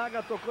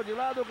 Aguinaga tocou de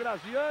lado.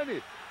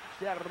 Graziani.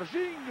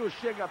 Serginho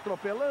chega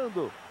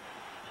atropelando.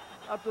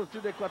 A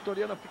torcida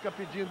equatoriana fica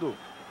pedindo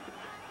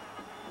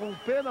um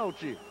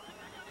pênalti.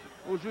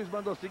 O juiz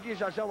mandou seguir.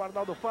 Já já o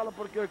Arnaldo fala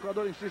porque o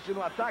Equador insiste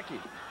no ataque.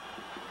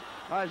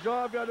 A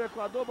jovem, olha o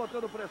Equador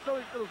botando pressão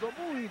e cruzou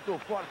muito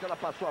forte. Ela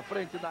passou à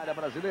frente da área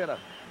brasileira.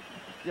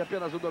 E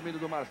apenas o domínio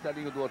do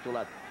Marcelinho do outro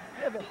lado.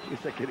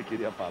 Isso é que ele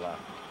queria falar.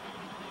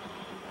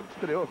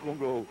 Estreou com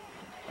gol.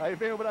 Aí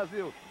vem o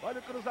Brasil. Olha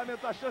o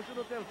cruzamento, a chance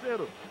do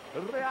terceiro.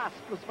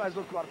 Riascos faz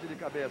o corte de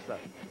cabeça.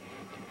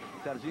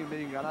 Serginho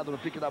meio enganado no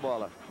pique da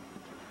bola.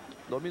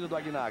 Domínio do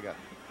Aguinaga.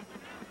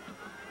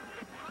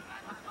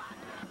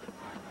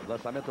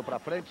 Lançamento para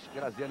frente.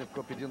 Graziani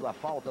ficou pedindo a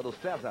falta do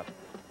César.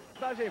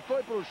 Tagem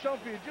foi para o chão,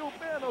 pediu o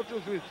pênalti.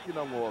 O juiz que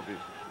não houve.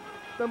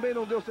 Também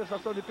não deu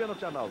sensação de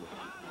pênalti, Arnaldo.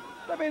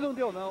 Também não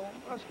deu, não.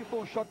 Acho que foi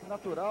um choque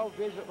natural.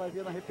 Veja, vai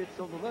ver na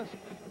repetição do lance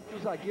que o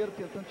zagueiro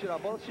tentando tirar a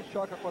bola se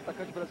choca com o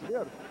atacante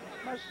brasileiro.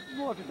 mas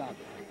não houve nada.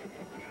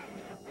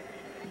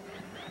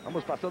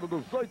 Vamos passando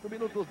dos 8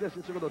 minutos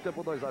desse segundo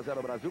tempo,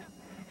 2-0 Brasil.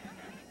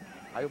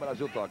 Aí o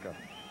Brasil toca.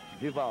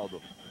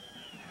 Rivaldo.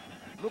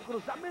 No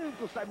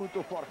cruzamento sai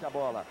muito forte a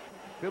bola.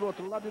 Pelo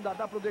outro lado ainda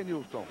dá para o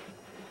Denilson.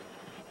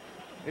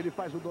 Ele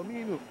faz o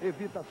domínio,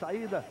 evita a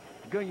saída,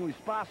 ganha o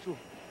espaço.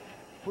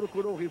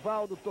 Procurou o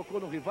Rivaldo, tocou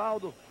no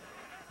Rivaldo.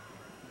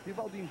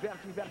 Rivaldo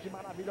inverte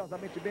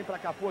maravilhosamente bem para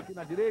Cafu aqui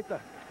na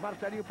direita.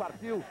 Marcelinho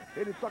partiu,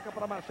 ele toca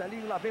para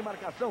Marcelinho, lá vem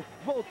marcação.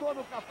 Voltou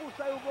no Cafu,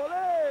 saiu o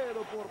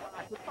goleiro por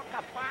baixo.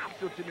 Toca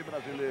fácil o time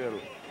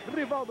brasileiro.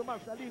 Rivaldo,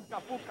 Marcelinho,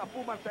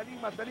 Cafu, Marcelinho,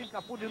 Marcelinho,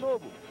 Cafu de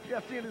novo. E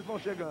assim eles vão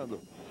chegando.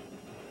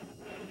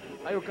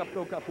 Aí o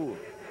capitão Cafu.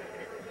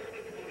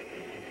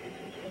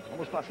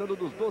 Vamos passando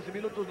dos 12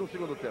 minutos do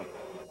segundo tempo.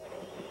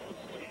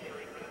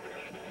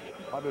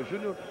 Fábio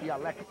Júnior e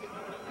Alex.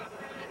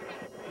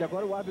 E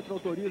agora o árbitro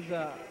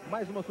autoriza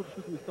mais uma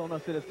substituição na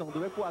seleção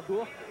do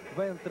Equador.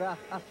 Vai entrar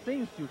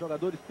Asensio,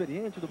 jogador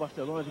experiente do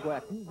Barcelona de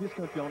Guayaquil,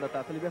 vice-campeão da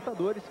Taça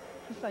Libertadores.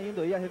 E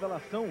saindo aí a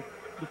revelação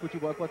do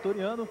futebol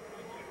equatoriano,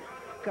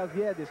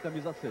 Caviedes,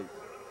 camisa 6.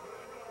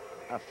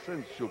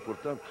 Asensio,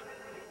 portanto,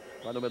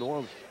 com a número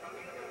 11.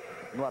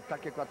 No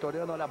ataque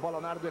equatoriano, olha a bola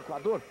na área do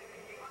Equador.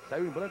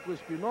 Saiu em branco o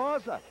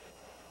Espinosa.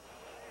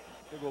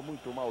 Pegou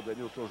muito mal o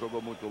Denilson,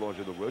 jogou muito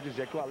longe do gol. Eu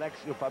dizia que o Alex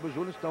e o Fábio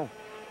Júnior estão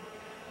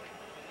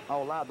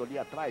ao lado, ali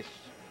atrás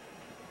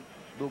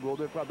do gol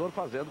do Equador,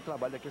 fazendo o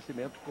trabalho de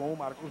aquecimento com o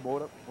Marcos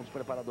Moura, um dos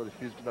preparadores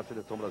físicos da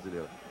seleção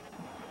brasileira.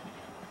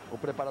 O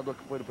preparador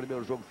que foi no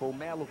primeiro jogo foi o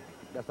Melo,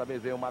 dessa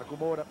vez veio o Marco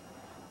Moura.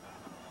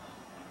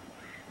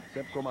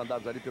 Sempre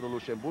comandados ali pelo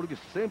Luxemburgo, e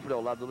sempre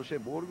ao lado do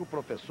Luxemburgo, o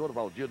professor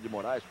Valdir de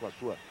Moraes, com a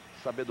sua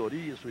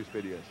sabedoria e sua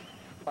experiência.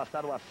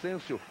 Passaram o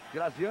Asensio,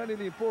 Graziani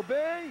limpou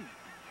bem,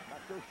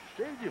 bateu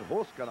cheio de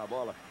rosca na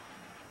bola.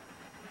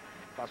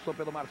 Passou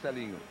pelo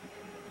Marcelinho.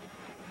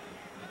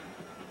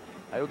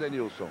 Aí o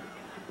Denilson.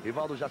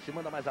 Rivaldo já se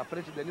manda mais à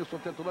frente. Denilson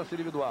tenta o lance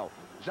individual.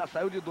 Já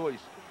saiu de 2.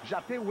 Já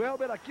tem o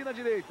Elber aqui na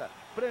direita.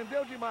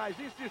 Prendeu demais.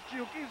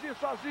 Insistiu. Quis ir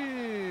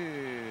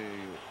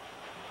sozinho.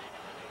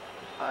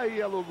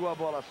 Aí alugou a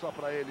bola só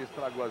para ele.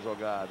 Estragou a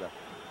jogada.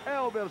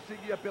 Elber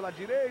seguia pela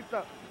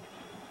direita.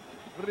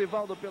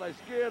 Rivaldo pela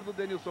esquerda. O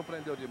Denilson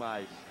prendeu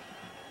demais.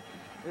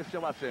 Esse é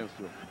o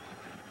Asensio.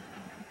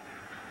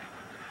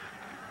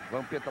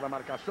 Vampeta na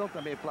marcação.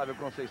 Também Flávio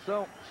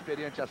Conceição.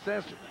 Experiente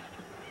Asensio.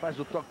 Faz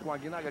o toque com a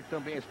Aguinaga, que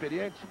também é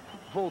experiente.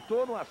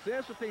 Voltou no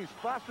Asensio, tem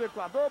espaço, o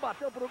Equador,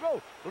 bateu pro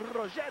gol. O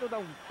Rogério dá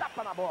um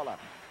tapa na bola.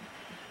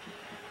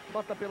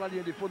 Bota pela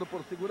linha de fundo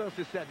por segurança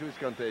e cede o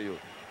escanteio.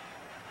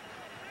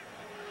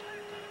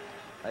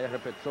 Aí a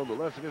repetição do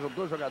lance, vejam,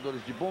 dois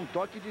jogadores de bom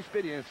toque e de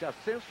experiência,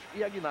 Asensio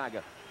e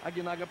Aguinaga.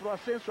 Aguinaga pro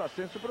Asensio,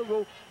 Asensio pro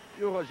gol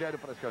e o Rogério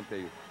para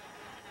escanteio.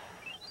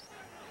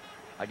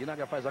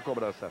 Aguinaga faz a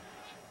cobrança.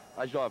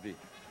 A Jovem.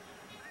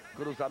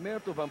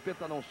 Cruzamento,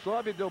 Vampeta não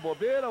sobe, deu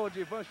bobeira, o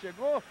Odivan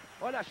chegou,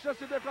 olha a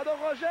chance do Equador,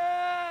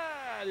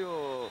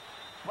 Rogério!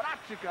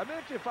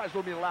 Praticamente faz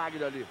um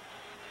milagre ali.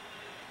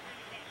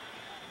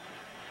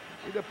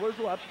 E depois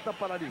o árbitro está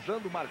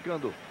paralisando,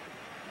 marcando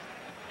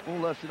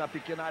um lance na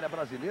pequena área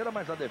brasileira,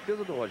 mas a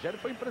defesa do Rogério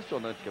foi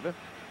impressionante, quer ver?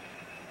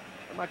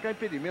 Vai marcar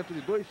impedimento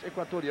de 2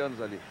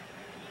 equatorianos ali.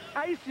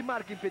 Aí se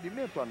marca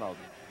impedimento, Arnaldo?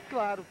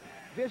 Claro,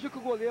 veja que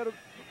o goleiro,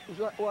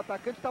 o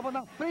atacante estava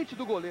na frente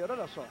do goleiro,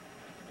 olha só.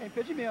 É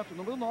impedimento,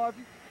 número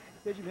 9,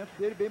 impedimento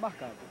dele bem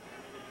marcado.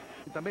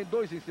 E também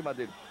 2 em cima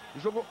dele.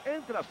 Jogou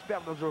entre as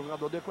pernas do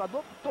jogador do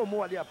Equador,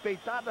 tomou ali a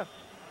peitada.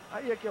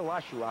 Aí é que eu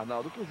acho,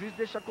 Arnaldo, que o juiz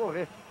deixa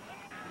correr.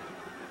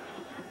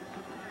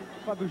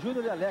 Fábio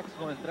Júnior e Alex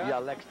vão entrar. E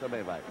Alex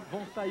também vai.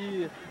 Vão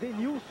sair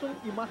Denilson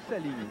e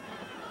Marcelinho.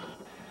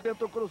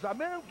 Tenta o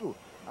cruzamento,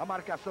 a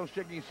marcação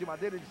chega em cima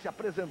dele, ele se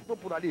apresentou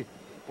por ali,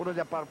 por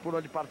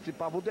onde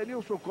participava o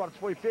Denilson, o corte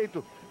foi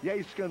feito e é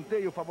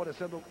escanteio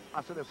favorecendo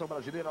a seleção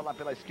brasileira lá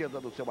pela esquerda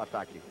do seu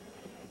ataque.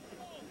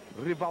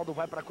 Rivaldo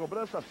vai para a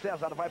cobrança,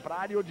 César vai para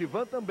a área e o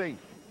Odivan também.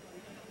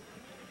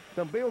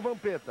 Também o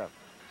Vampeta.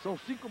 São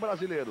 5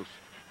 brasileiros.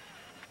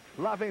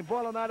 Lá vem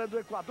bola na área do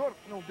Equador,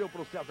 não deu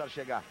para o César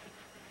chegar.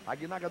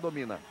 Aguinaga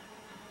domina.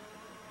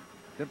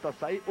 Tenta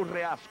sair o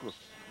Reascos.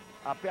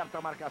 Aperta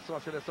a marcação a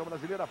seleção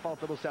brasileira,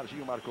 falta do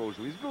Serginho, marcou o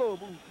juiz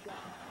Globo.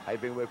 Aí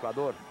vem o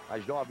Equador, a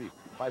Jovem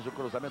faz o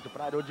cruzamento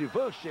para a área, o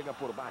Odivan chega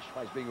por baixo,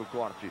 faz bem o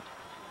corte.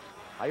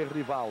 Aí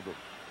Rivaldo.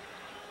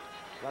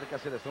 Claro que a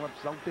seleção vai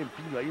precisar um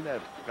tempinho aí,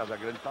 né,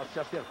 Casagrande, para se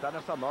acertar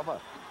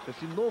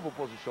nesse novo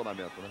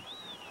posicionamento, né?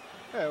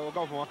 O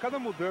Galvão, a cada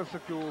mudança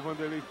que o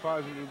Vanderlei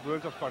faz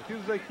durante as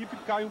partidas, a equipe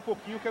cai um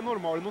pouquinho, que é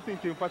normal. Ele não tem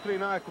tempo para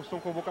treinar, são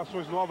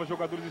convocações novas,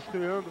 jogadores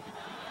estreando.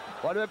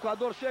 Olha o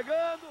Equador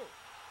chegando!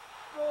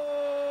 Gol!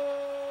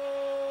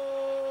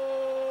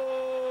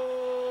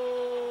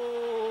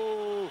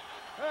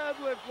 É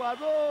do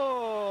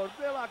Equador,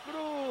 De La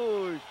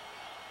Cruz.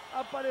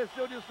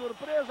 Apareceu de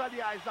surpresa,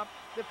 aliás, a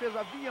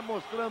defesa vinha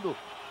mostrando,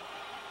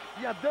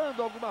 vinha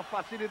dando alguma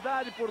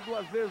facilidade, por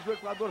 2 vezes o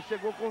Equador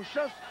chegou com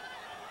chance.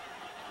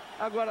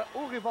 Agora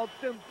o Rivaldo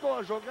tentou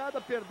a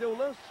jogada, perdeu o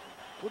lance,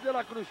 o De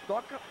La Cruz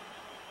toca,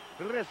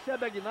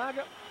 recebe a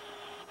Guinaga.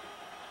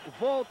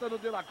 Volta no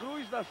De La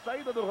Cruz, na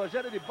saída do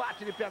Rogério, ele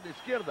bate de perna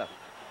esquerda.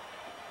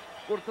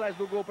 Por trás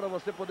do gol para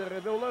você poder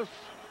rever o lance.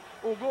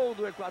 O gol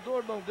do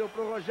Equador não deu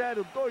para o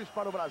Rogério, 2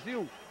 para o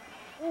Brasil,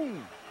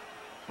 1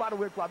 para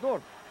o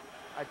Equador.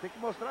 Aí tem que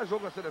mostrar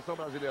jogo a seleção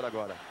brasileira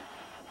agora.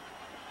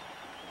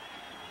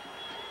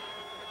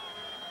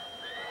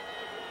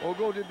 O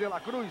gol de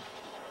La Cruz.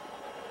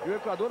 E o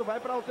Equador vai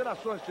para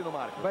alterações, Tino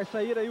Marcos. Vai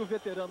sair aí o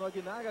veterano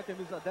Aguinaga,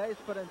 camisa 10,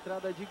 para a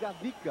entrada de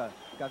Gavica.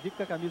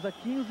 Gavica, camisa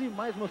 15,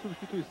 mais uma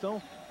substituição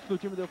do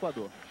time do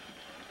Equador.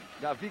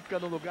 Gavica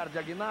no lugar de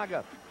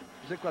Aguinaga.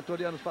 Os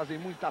equatorianos fazem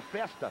muita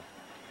festa.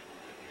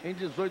 Em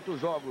 18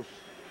 jogos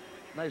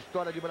na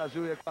história de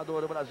Brasil e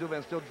Equador, o Brasil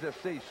venceu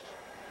 16.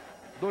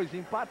 2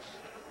 empates,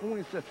 1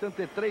 em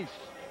 63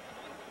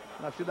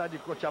 na cidade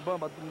de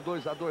Cochabamba, um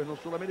 2-2 no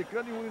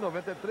Sul-Americano e 1 em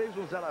 93,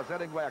 um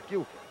 0-0 em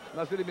Guayaquil,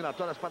 nas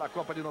eliminatórias para a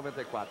Copa de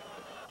 94.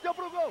 Deu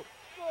pro gol!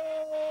 Gol!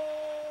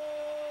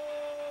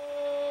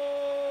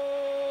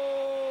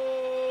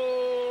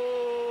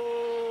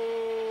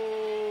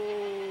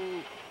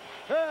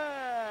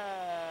 É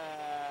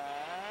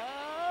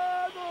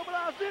do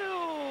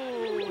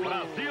Brasil!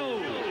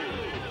 Brasil!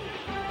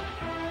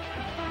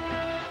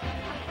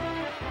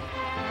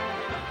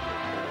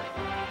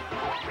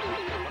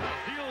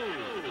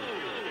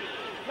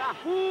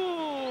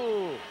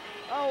 Cafu,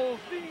 aos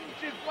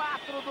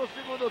 24 do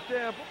segundo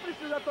tempo,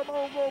 precisa tomar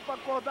um gol para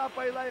acordar,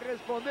 para ir lá e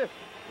responder.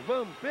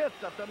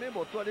 Vampeta também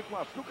botou ali com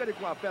açúcar e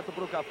com afeto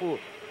para o Cafu.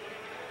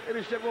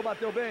 Ele chegou,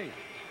 bateu bem.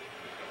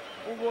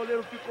 O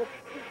goleiro ficou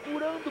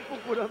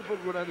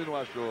procurando e não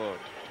achou.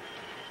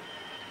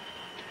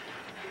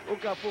 O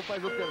Cafu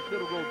faz o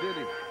terceiro gol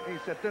dele em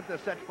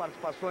 77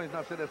 participações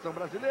na seleção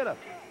brasileira.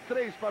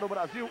 3 para o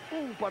Brasil,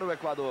 1 para o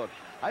Equador.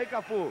 Aí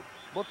Cafu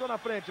botou na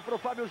frente para o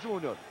Fábio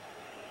Júnior.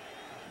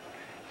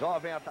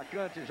 Jovem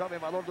atacante, jovem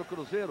valor do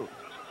Cruzeiro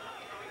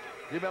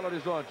de Belo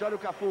Horizonte. Olha o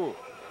Cafu,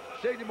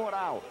 cheio de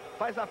moral,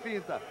 faz a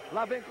finta.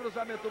 Lá vem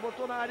cruzamento,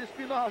 botou na área,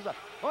 Espinosa.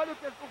 Olha o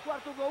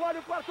quarto gol,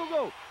 olha o quarto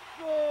gol.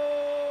 Gol!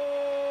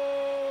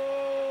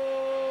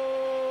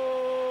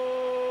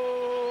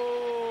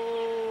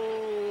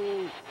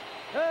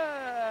 É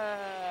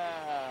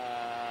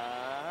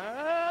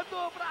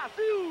do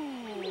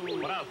Brasil!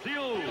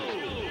 Brasil!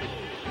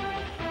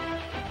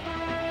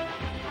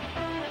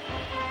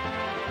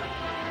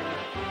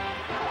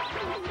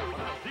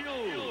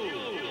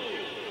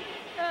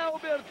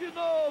 De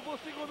novo, o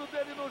segundo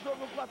dele no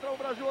jogo 4-1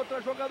 Brasil,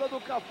 outra jogada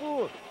do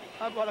Cafu.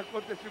 Agora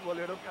contra esse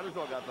goleiro eu quero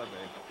jogar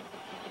também.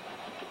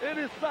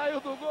 Ele saiu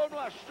do gol, não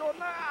achou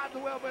nada,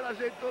 o Elber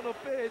ajeitou no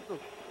peito,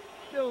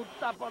 deu um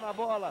tapa na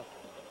bola,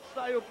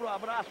 saiu pro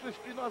abraço, o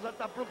Espinosa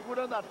está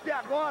procurando até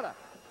agora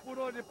por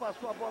onde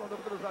passou a bola no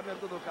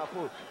cruzamento do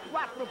Cafu.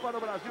 4 para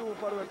o Brasil, 1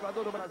 para o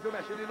Equador. O Brasil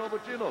mexe de novo,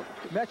 Tino.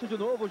 Mexe de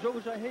novo, o jogo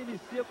já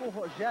reinicia com o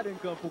Rogério em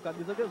campo,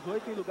 camisa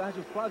 18, em lugar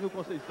de Flávio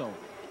Conceição.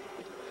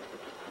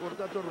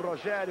 Portanto, o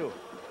Rogério,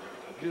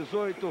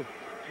 18,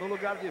 no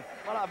lugar de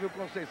Flávio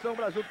Conceição. O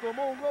Brasil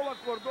tomou um gol,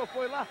 acordou,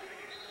 foi lá.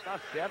 Tá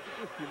certo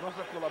que o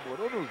Espinosa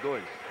colaborou nos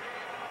dois.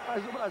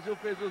 Mas o Brasil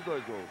fez os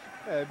 2 gols.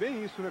 É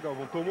bem isso, né,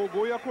 Galvão? Tomou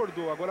gol e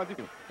acordou. Agora,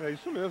 é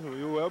isso mesmo.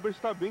 E o Elber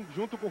está bem,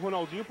 junto com o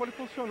Ronaldinho, pode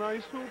funcionar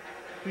isso.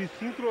 E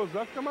se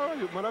entrosar, fica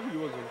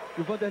maravilhoso.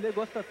 E o Vanderlei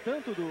gosta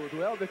tanto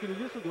do Elber que no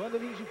início do ano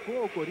ele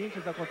indicou ao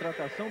Corinthians a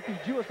contratação,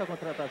 pediu essa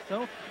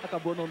contratação,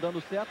 acabou não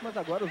dando certo, mas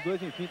agora os dois,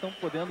 enfim, estão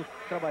podendo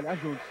trabalhar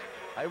juntos.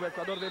 Aí o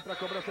Equador vem para a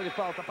cobrança de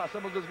falta,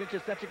 passamos dos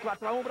 27,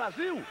 4-1,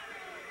 Brasil!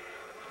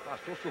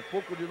 Passou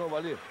sufoco de novo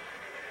ali.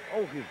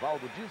 Olha o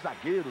Rivaldo de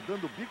zagueiro,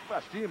 dando bico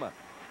para cima.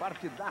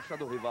 Partidaça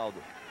do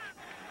Rivaldo.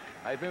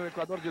 Aí vem o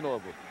Equador de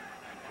novo.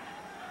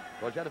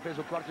 Rogério fez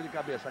o corte de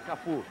cabeça,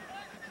 Cafu.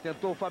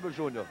 Tentou o Fábio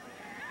Júnior.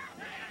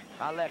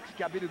 Alex,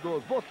 que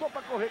habilidoso, botou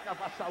para correr com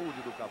a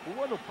saúde do Cafu.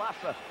 O ano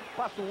passa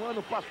um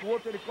ano, passa o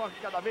outro, ele corre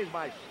cada vez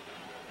mais.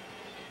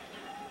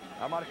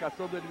 A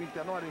marcação do Edwin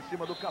Tenório em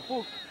cima do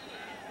Cafu.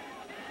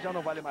 Já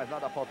não vale mais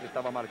nada, a falta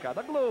estava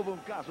marcada. Globo, um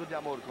caso de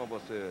amor com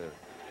você.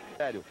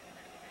 Sério.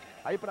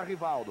 Aí para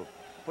Rivaldo.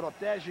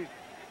 Protege,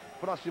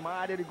 próxima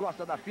área, ele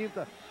gosta da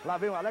finta. Lá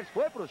vem o Alex,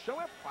 foi pro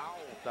chão, é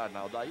falta.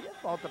 Não, daí é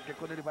falta, porque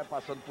quando ele vai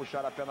passando,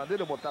 puxar a perna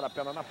dele, ou botar a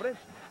perna na frente,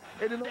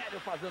 ele não está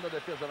fazendo a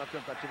defesa na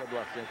tentativa do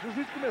ascenso. O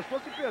juiz começou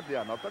a se perder,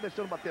 Arnaldo. Está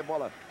deixando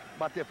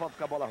bater falta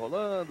com a bola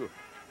rolando.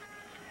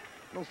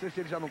 Não sei se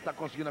ele já não está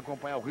conseguindo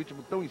acompanhar o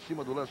ritmo tão em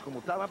cima do lance como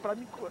está, mas para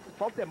mim,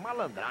 falta é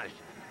malandragem.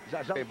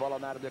 Já tem bola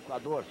na área do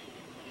Equador.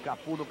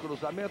 Cafu no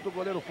cruzamento, o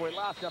goleiro foi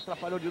lá, se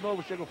atrapalhou de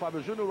novo, chega o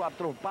Fábio Júnior, o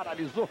Atron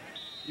paralisou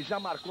e já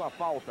marcou a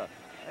falta.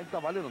 Aí não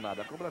tá valendo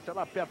nada, a cobrança é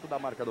lá perto da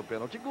marca do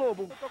pênalti.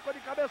 Globo, tocou de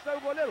cabeça, aí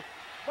o goleiro,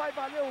 vai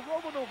valer o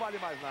gol ou não vale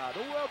mais nada?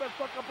 O Elber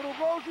toca pro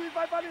gol, o juiz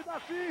vai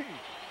validar sim!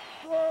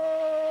 Gol!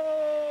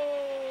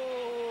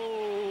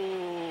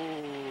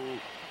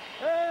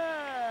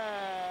 É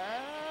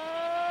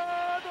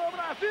do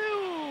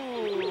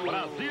Brasil!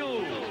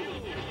 Brasil!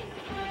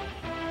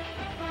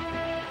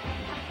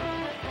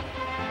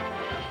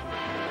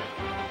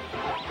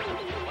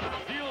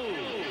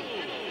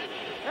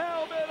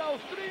 Elber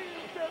aos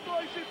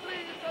 32 e 30.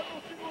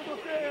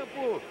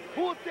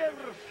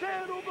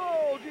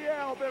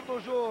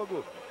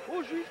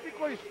 O juiz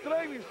ficou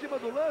estranho em cima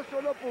do lance,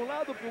 olhou para um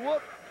lado, para o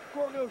outro,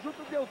 correu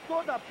junto, deu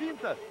toda a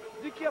pinta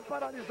de que ia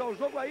paralisar o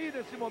jogo aí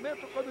nesse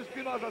momento, quando o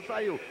Espinosa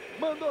saiu.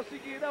 Mandou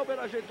seguir, Elber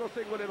ajeitou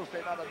sem goleiro,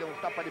 sem nada, deu um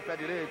tapa de pé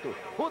direito.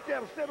 O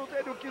terceiro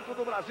dele, o quinto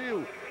do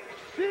Brasil.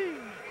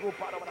 5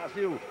 para o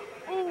Brasil,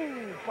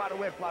 1 para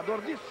o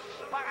Equador.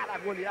 Dispara a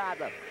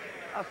goleada.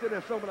 A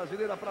seleção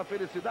brasileira para a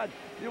felicidade.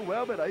 E o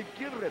Elber aí,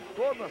 que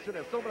retorno à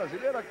seleção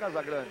brasileira,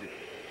 Casagrande.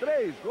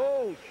 3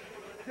 gols,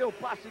 deu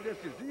passe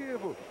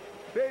decisivo,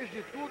 fez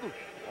de tudo.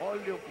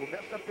 Olha, eu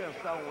começo a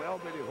pensar, um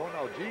Elber e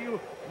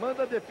Ronaldinho,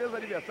 manda a defesa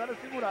adversária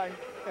segurar, hein?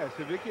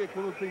 Você vê que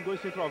quando tem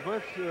 2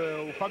 centroavantes,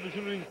 o Fábio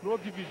Júnior entrou,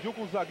 dividiu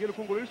com o zagueiro,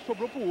 com o goleiro, e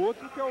sobrou para o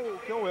outro, que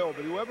é o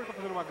Elber. E o Elber está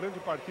fazendo uma grande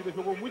partida,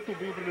 jogou muito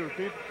bem no primeiro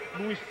tempo,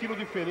 num estilo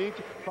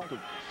diferente.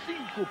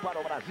 5 para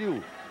o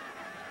Brasil,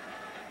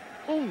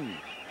 1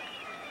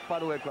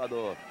 para o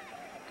Equador.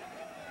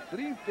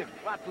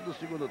 34 do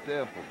segundo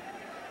tempo.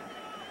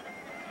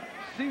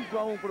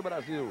 5-1 para o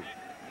Brasil.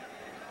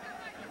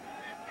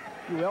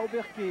 E o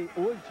Elber, que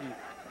hoje,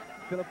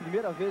 pela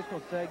primeira vez,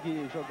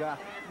 consegue jogar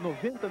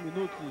 90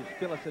 minutos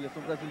pela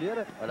seleção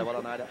brasileira. Olha a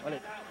bola na área. Olha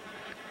aí.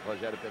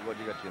 Rogério pegou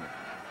de gatina.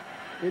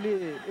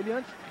 Ele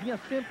antes vinha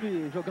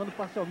sempre jogando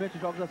parcialmente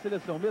jogos da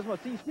seleção. Mesmo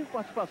assim, 5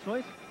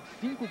 participações,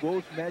 5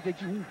 gols, média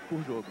de 1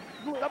 por jogo.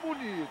 Tá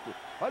bonito.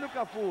 Olha o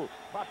Cafu.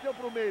 Bateu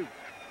para o meio.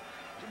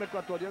 O time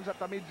equatoriano já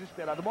está meio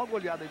desesperado. Uma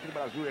goleada entre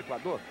Brasil e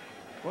Equador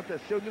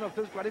aconteceu em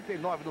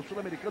 1949, no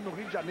Sul-Americano, no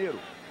Rio de Janeiro.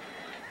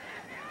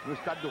 No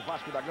estádio do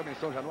Vasco da Gama, em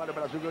São Januário, o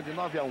Brasil ganhou de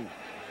 9-1.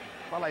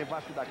 Fala em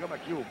Vasco da Gama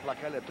aqui, o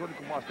placar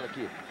eletrônico mostra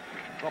aqui.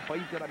 Copa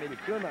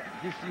Interamericana,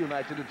 DC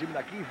United, do time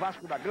daqui, em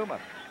Vasco da Gama,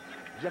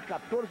 dia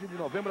 14 de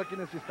novembro, aqui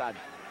nesse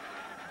estádio.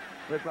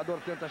 O Equador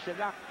tenta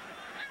chegar.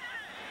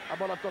 A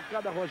bola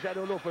tocada,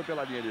 Rogério olhou, foi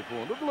pela linha de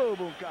fundo.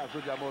 Globo, um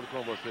caso de amor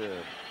com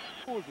você.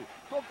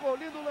 Tocou,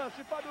 lindo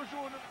lance, Fábio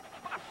Júnior,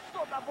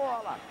 passou da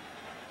bola.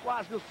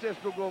 Quase o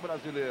 6º gol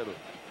brasileiro.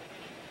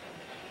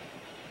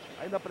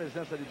 Ainda a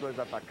presença de 2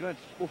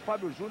 atacantes, o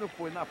Fábio Júnior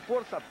foi na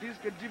força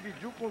física,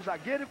 dividiu com o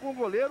zagueiro e com o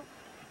goleiro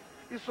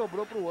e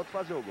sobrou para o outro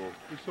fazer o gol.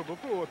 E sobrou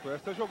para o outro.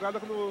 Essa jogada,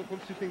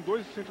 quando se tem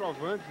 2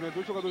 centroavantes, né,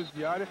 2 jogadores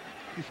de área.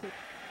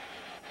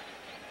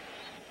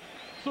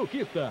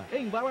 Suquita,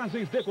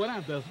 embalagens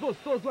decoradas,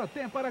 gostoso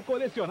até para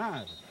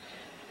colecionar.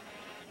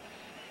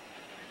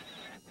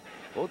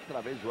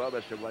 Outra vez o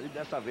Elber chegou ali,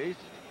 dessa vez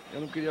eu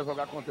não queria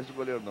jogar contra esse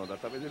goleiro não,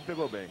 dessa vez ele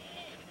pegou bem.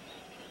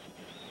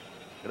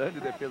 Grande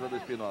defesa do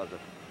Espinosa.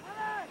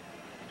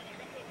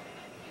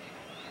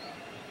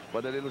 O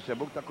Vanderlei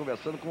Luxemburgo está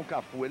conversando com o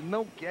Cafu. Ele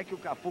não quer que o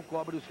Cafu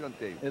cobre o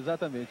escanteio.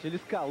 Exatamente. Ele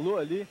escalou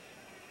ali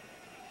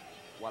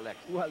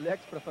o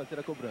Alex para fazer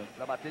a cobrança.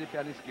 Para bater de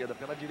perna esquerda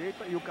pela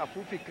direita e o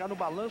Cafu ficar no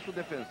balanço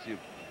defensivo.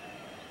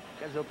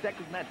 Quer dizer, o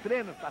técnico não é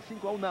treino, está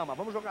 5-1 não, mas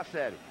vamos jogar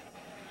sério.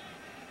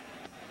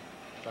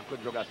 Essa coisa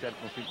de jogar sério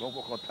com 5-1,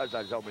 vou contar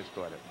já uma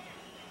história.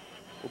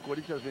 O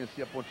Corinthians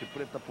vencia a Ponte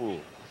Preta por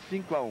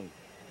 5-1.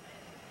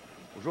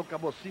 O jogo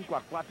acabou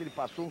 5-4, ele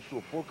passou um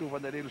sufoco e o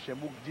Vanderlei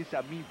Luxemburgo disse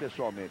a mim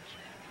pessoalmente: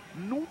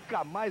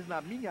 nunca mais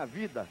na minha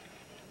vida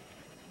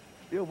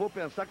eu vou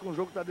pensar que um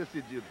jogo está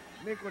decidido.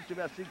 Nem quando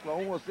tiver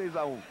 5-1 ou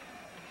 6-1.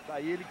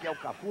 Tá ele que é o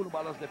Cafu no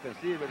balanço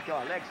defensivo, ele que é o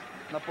Alex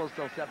na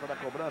posição certa da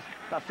cobrança.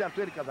 Tá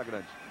certo ele,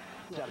 Casagrande.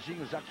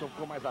 Serginho Jackson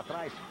ficou mais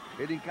atrás.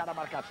 Ele encara a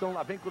marcação,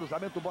 lá vem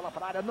cruzamento, bola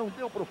para a área. Não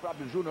deu para o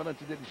Fábio Júnior,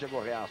 antes dele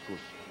chegou Reascos.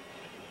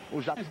 O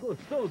Jackson.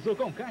 Gostoso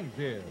com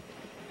Kaiser.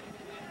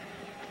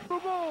 O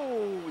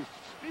gol!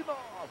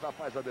 Espinosa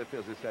faz a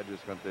defesa e cede o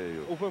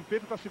escanteio. O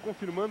Vampeta está se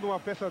confirmando uma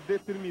peça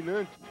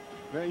determinante,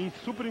 né, e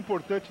super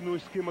importante no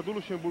esquema do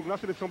Luxemburgo na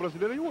seleção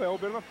brasileira, e o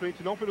Elber na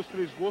frente, não pelos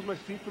 3 gols, mas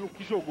sim pelo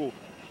que jogou.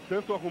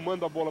 Tanto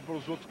arrumando a bola para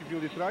os outros que vinham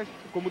de trás,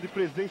 como de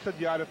presença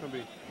de área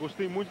também.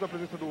 Gostei muito da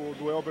presença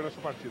do Elber nessa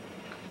partida.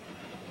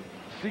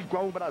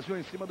 5-1 Brasil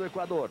em cima do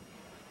Equador.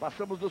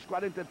 Passamos dos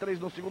 43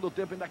 no segundo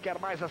tempo, ainda quer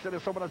mais a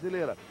seleção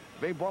brasileira.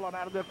 Vem bola na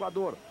área do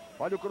Equador.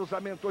 Olha o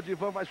cruzamento, o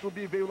Odivan vai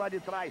subir, veio lá de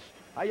trás.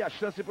 Aí a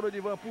chance para o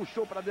Odivan,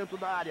 puxou para dentro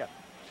da área.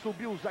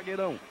 Subiu o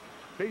zagueirão.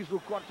 Fez o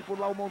corte por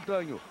lá o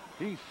Montanho.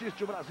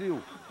 Insiste o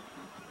Brasil.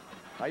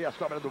 Aí a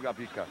sobra do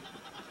Gavica.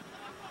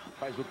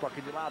 Faz o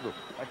toque de lado.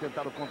 Vai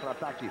tentar o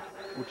contra-ataque.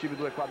 O time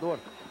do Equador.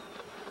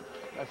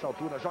 Nessa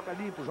altura, joga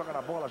limpo, joga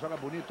na bola, joga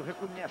bonito.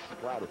 Reconhece,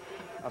 claro,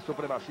 a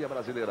supremacia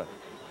brasileira.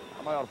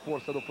 A maior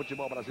força do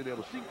futebol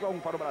brasileiro. 5-1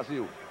 para o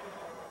Brasil.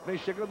 Vem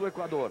chegando o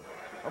Equador.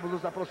 Vamos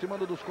nos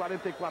aproximando dos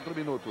 44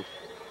 minutos.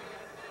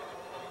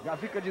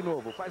 Gavica de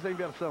novo, faz a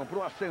inversão para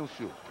o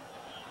Asensio.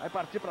 Vai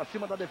partir para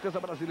cima da defesa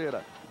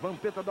brasileira.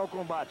 Vampeta dá o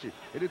combate.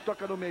 Ele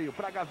toca no meio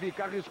para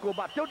Gavica, arriscou,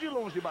 bateu de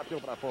longe e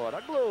bateu para fora.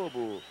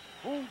 Globo,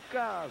 um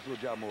caso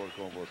de amor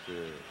com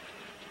você.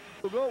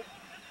 O gol.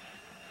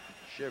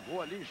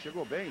 Chegou ali,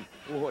 chegou bem.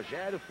 O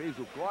Rogério fez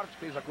o corte,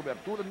 fez a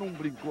cobertura, não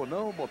brincou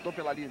não, botou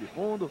pela linha de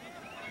fundo.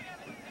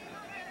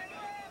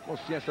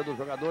 Consciência dos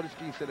jogadores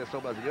que em seleção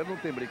brasileira não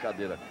tem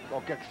brincadeira,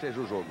 qualquer que seja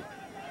o jogo.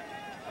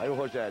 Aí o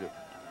Rogério.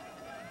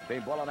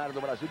 Tem bola na área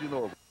do Brasil de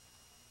novo.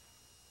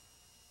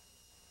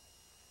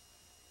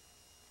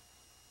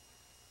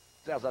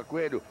 César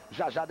Coelho,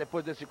 já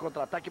depois desse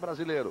contra-ataque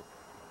brasileiro.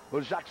 O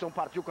Jackson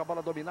partiu com a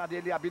bola dominada e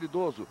ele é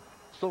habilidoso.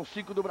 São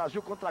 5 do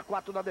Brasil contra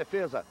 4 na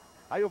defesa.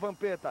 Aí o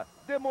Vampeta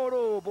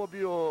demorou,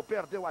 bobeou,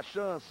 perdeu a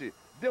chance.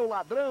 Deu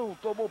ladrão,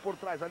 tomou por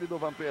trás ali do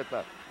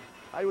Vampeta.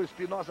 Aí o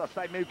Espinosa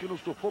sai meio que no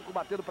sufoco,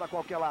 batendo para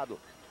qualquer lado.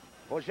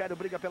 Rogério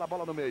briga pela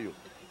bola no meio.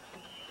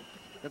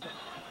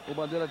 O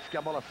Bandeira diz que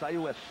a bola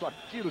saiu, é só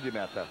tiro de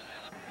meta.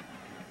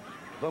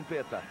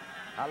 Vampeta,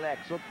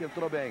 Alex, outro que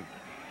entrou bem.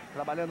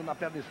 Trabalhando na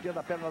perna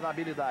esquerda, a perna da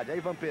habilidade. Aí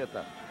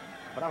Vampeta,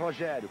 para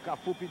Rogério,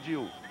 Cafu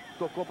pediu.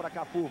 Tocou para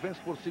Cafu, vence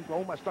por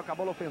 5-1, mas toca a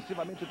bola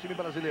ofensivamente o time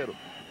brasileiro.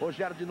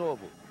 Rogério de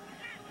novo.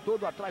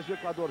 Todo atrás do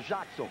Equador,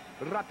 Jackson,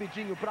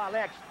 rapidinho para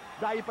Alex.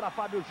 Daí para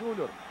Fábio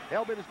Júnior.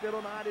 Elber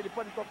esperou na área, ele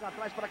pode tocar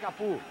atrás para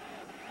Cafu.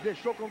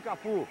 Deixou com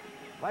Cafu.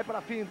 Vai para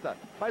a finta,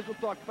 faz o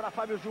toque para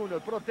Fábio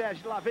Júnior,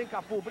 protege, lá vem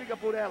Cafu, briga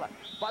por ela.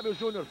 Fábio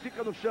Júnior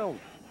fica no chão.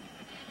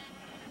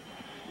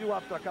 E o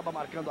árbitro acaba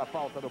marcando a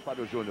falta do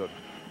Fábio Júnior.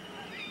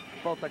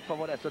 Falta que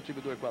favorece o time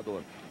do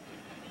Equador.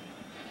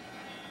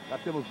 Já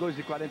temos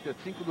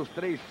 2:45 dos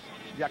 3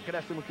 de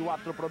acréscimo que o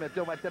árbitro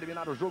prometeu. Vai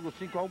terminar o jogo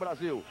 5-1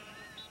 Brasil.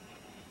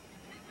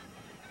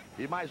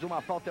 E mais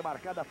uma falta é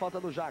marcada, a falta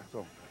do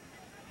Jackson.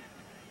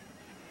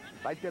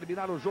 Vai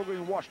terminar o jogo em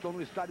Washington,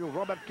 no estádio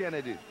Robert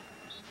Kennedy.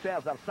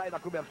 César sai da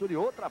cobertura e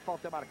outra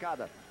falta é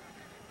marcada.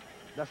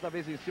 Desta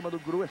vez em cima do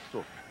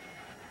Grueso.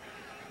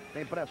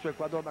 Tem pressa o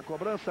Equador na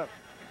cobrança.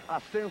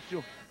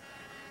 Asensio.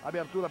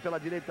 Abertura pela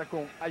direita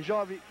com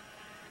Ajove.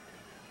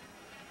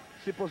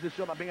 Se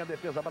posiciona bem a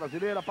defesa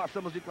brasileira.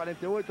 Passamos de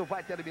 48,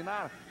 vai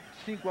terminar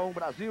 5-1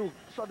 Brasil.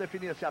 Só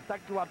definir esse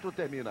ataque que o árbitro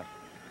termina.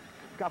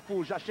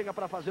 Cafu já chega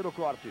para fazer o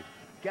corte.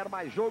 Quer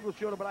mais jogo o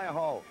senhor Brian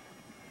Hall.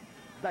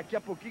 Daqui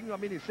a pouquinho a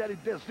minissérie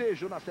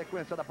Desejo na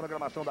sequência da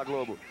programação da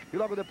Globo. E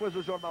logo depois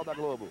o Jornal da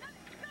Globo.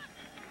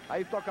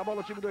 Aí toca a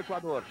bola o time do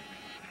Equador.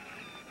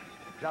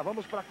 Já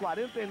vamos para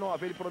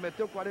 49. Ele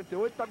prometeu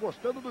 48. Está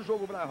gostando do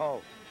jogo, Brian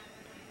Hall.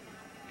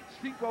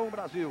 5-1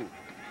 Brasil.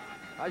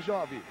 Aí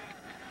Jove.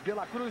 De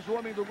La Cruz, o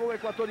homem do gol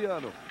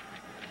equatoriano.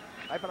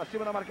 Aí para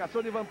cima na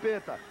marcação de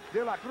Vampeta.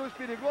 De La Cruz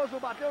perigoso.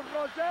 Bateu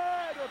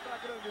Rogério. Outra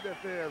grande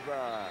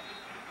defesa.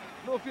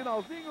 No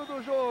finalzinho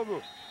do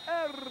jogo.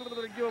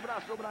 Ergue o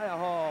braço Brian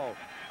Hall.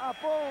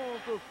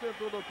 Aponta o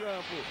centro do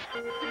campo.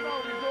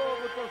 Final de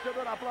jogo. O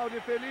torcedor aplaude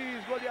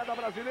feliz. Goleada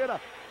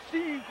brasileira.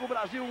 5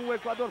 Brasil, 1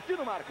 Equador.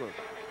 Tino Marcos.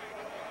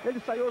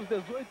 Ele saiu aos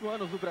 18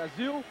 anos do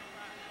Brasil.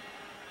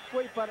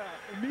 Foi para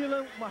o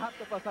Milan. Uma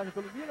rápida passagem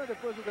pelo Milan.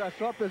 Depois o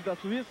Grasshoppers da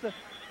Suíça.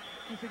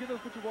 Em seguida o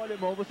futebol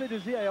alemão. Você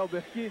dizia,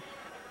 Elber, que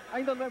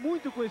ainda não é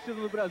muito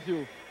conhecido no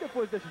Brasil.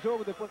 Depois desse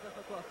jogo, depois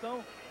dessa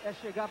atuação, é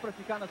chegar para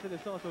ficar na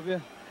seleção, a seu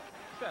ver?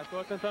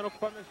 Estou tentando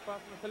ocupar meu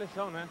espaço na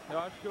seleção, né? Eu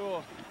acho que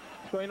eu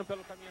estou indo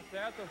pelo caminho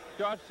certo.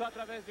 Eu acho que só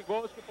através de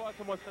gols que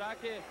posso mostrar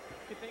que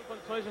tem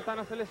condições de estar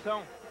na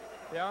seleção.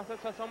 E é uma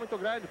satisfação muito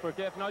grande,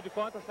 porque afinal de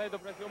contas saí do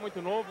Brasil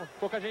muito novo,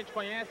 pouca gente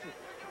conhece.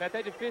 É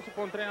até difícil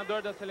para um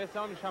treinador da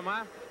seleção me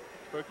chamar,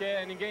 porque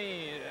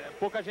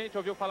pouca gente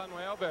ouviu falar no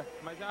Elber,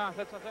 mas é uma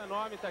satisfação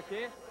enorme estar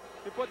aqui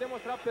e poder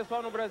mostrar para o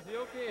pessoal no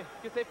Brasil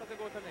que sei fazer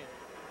gol também.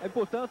 É,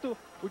 portanto,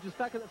 o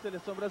destaque da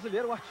seleção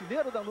brasileira, o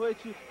artilheiro da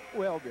noite,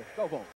 o Elber Galvão.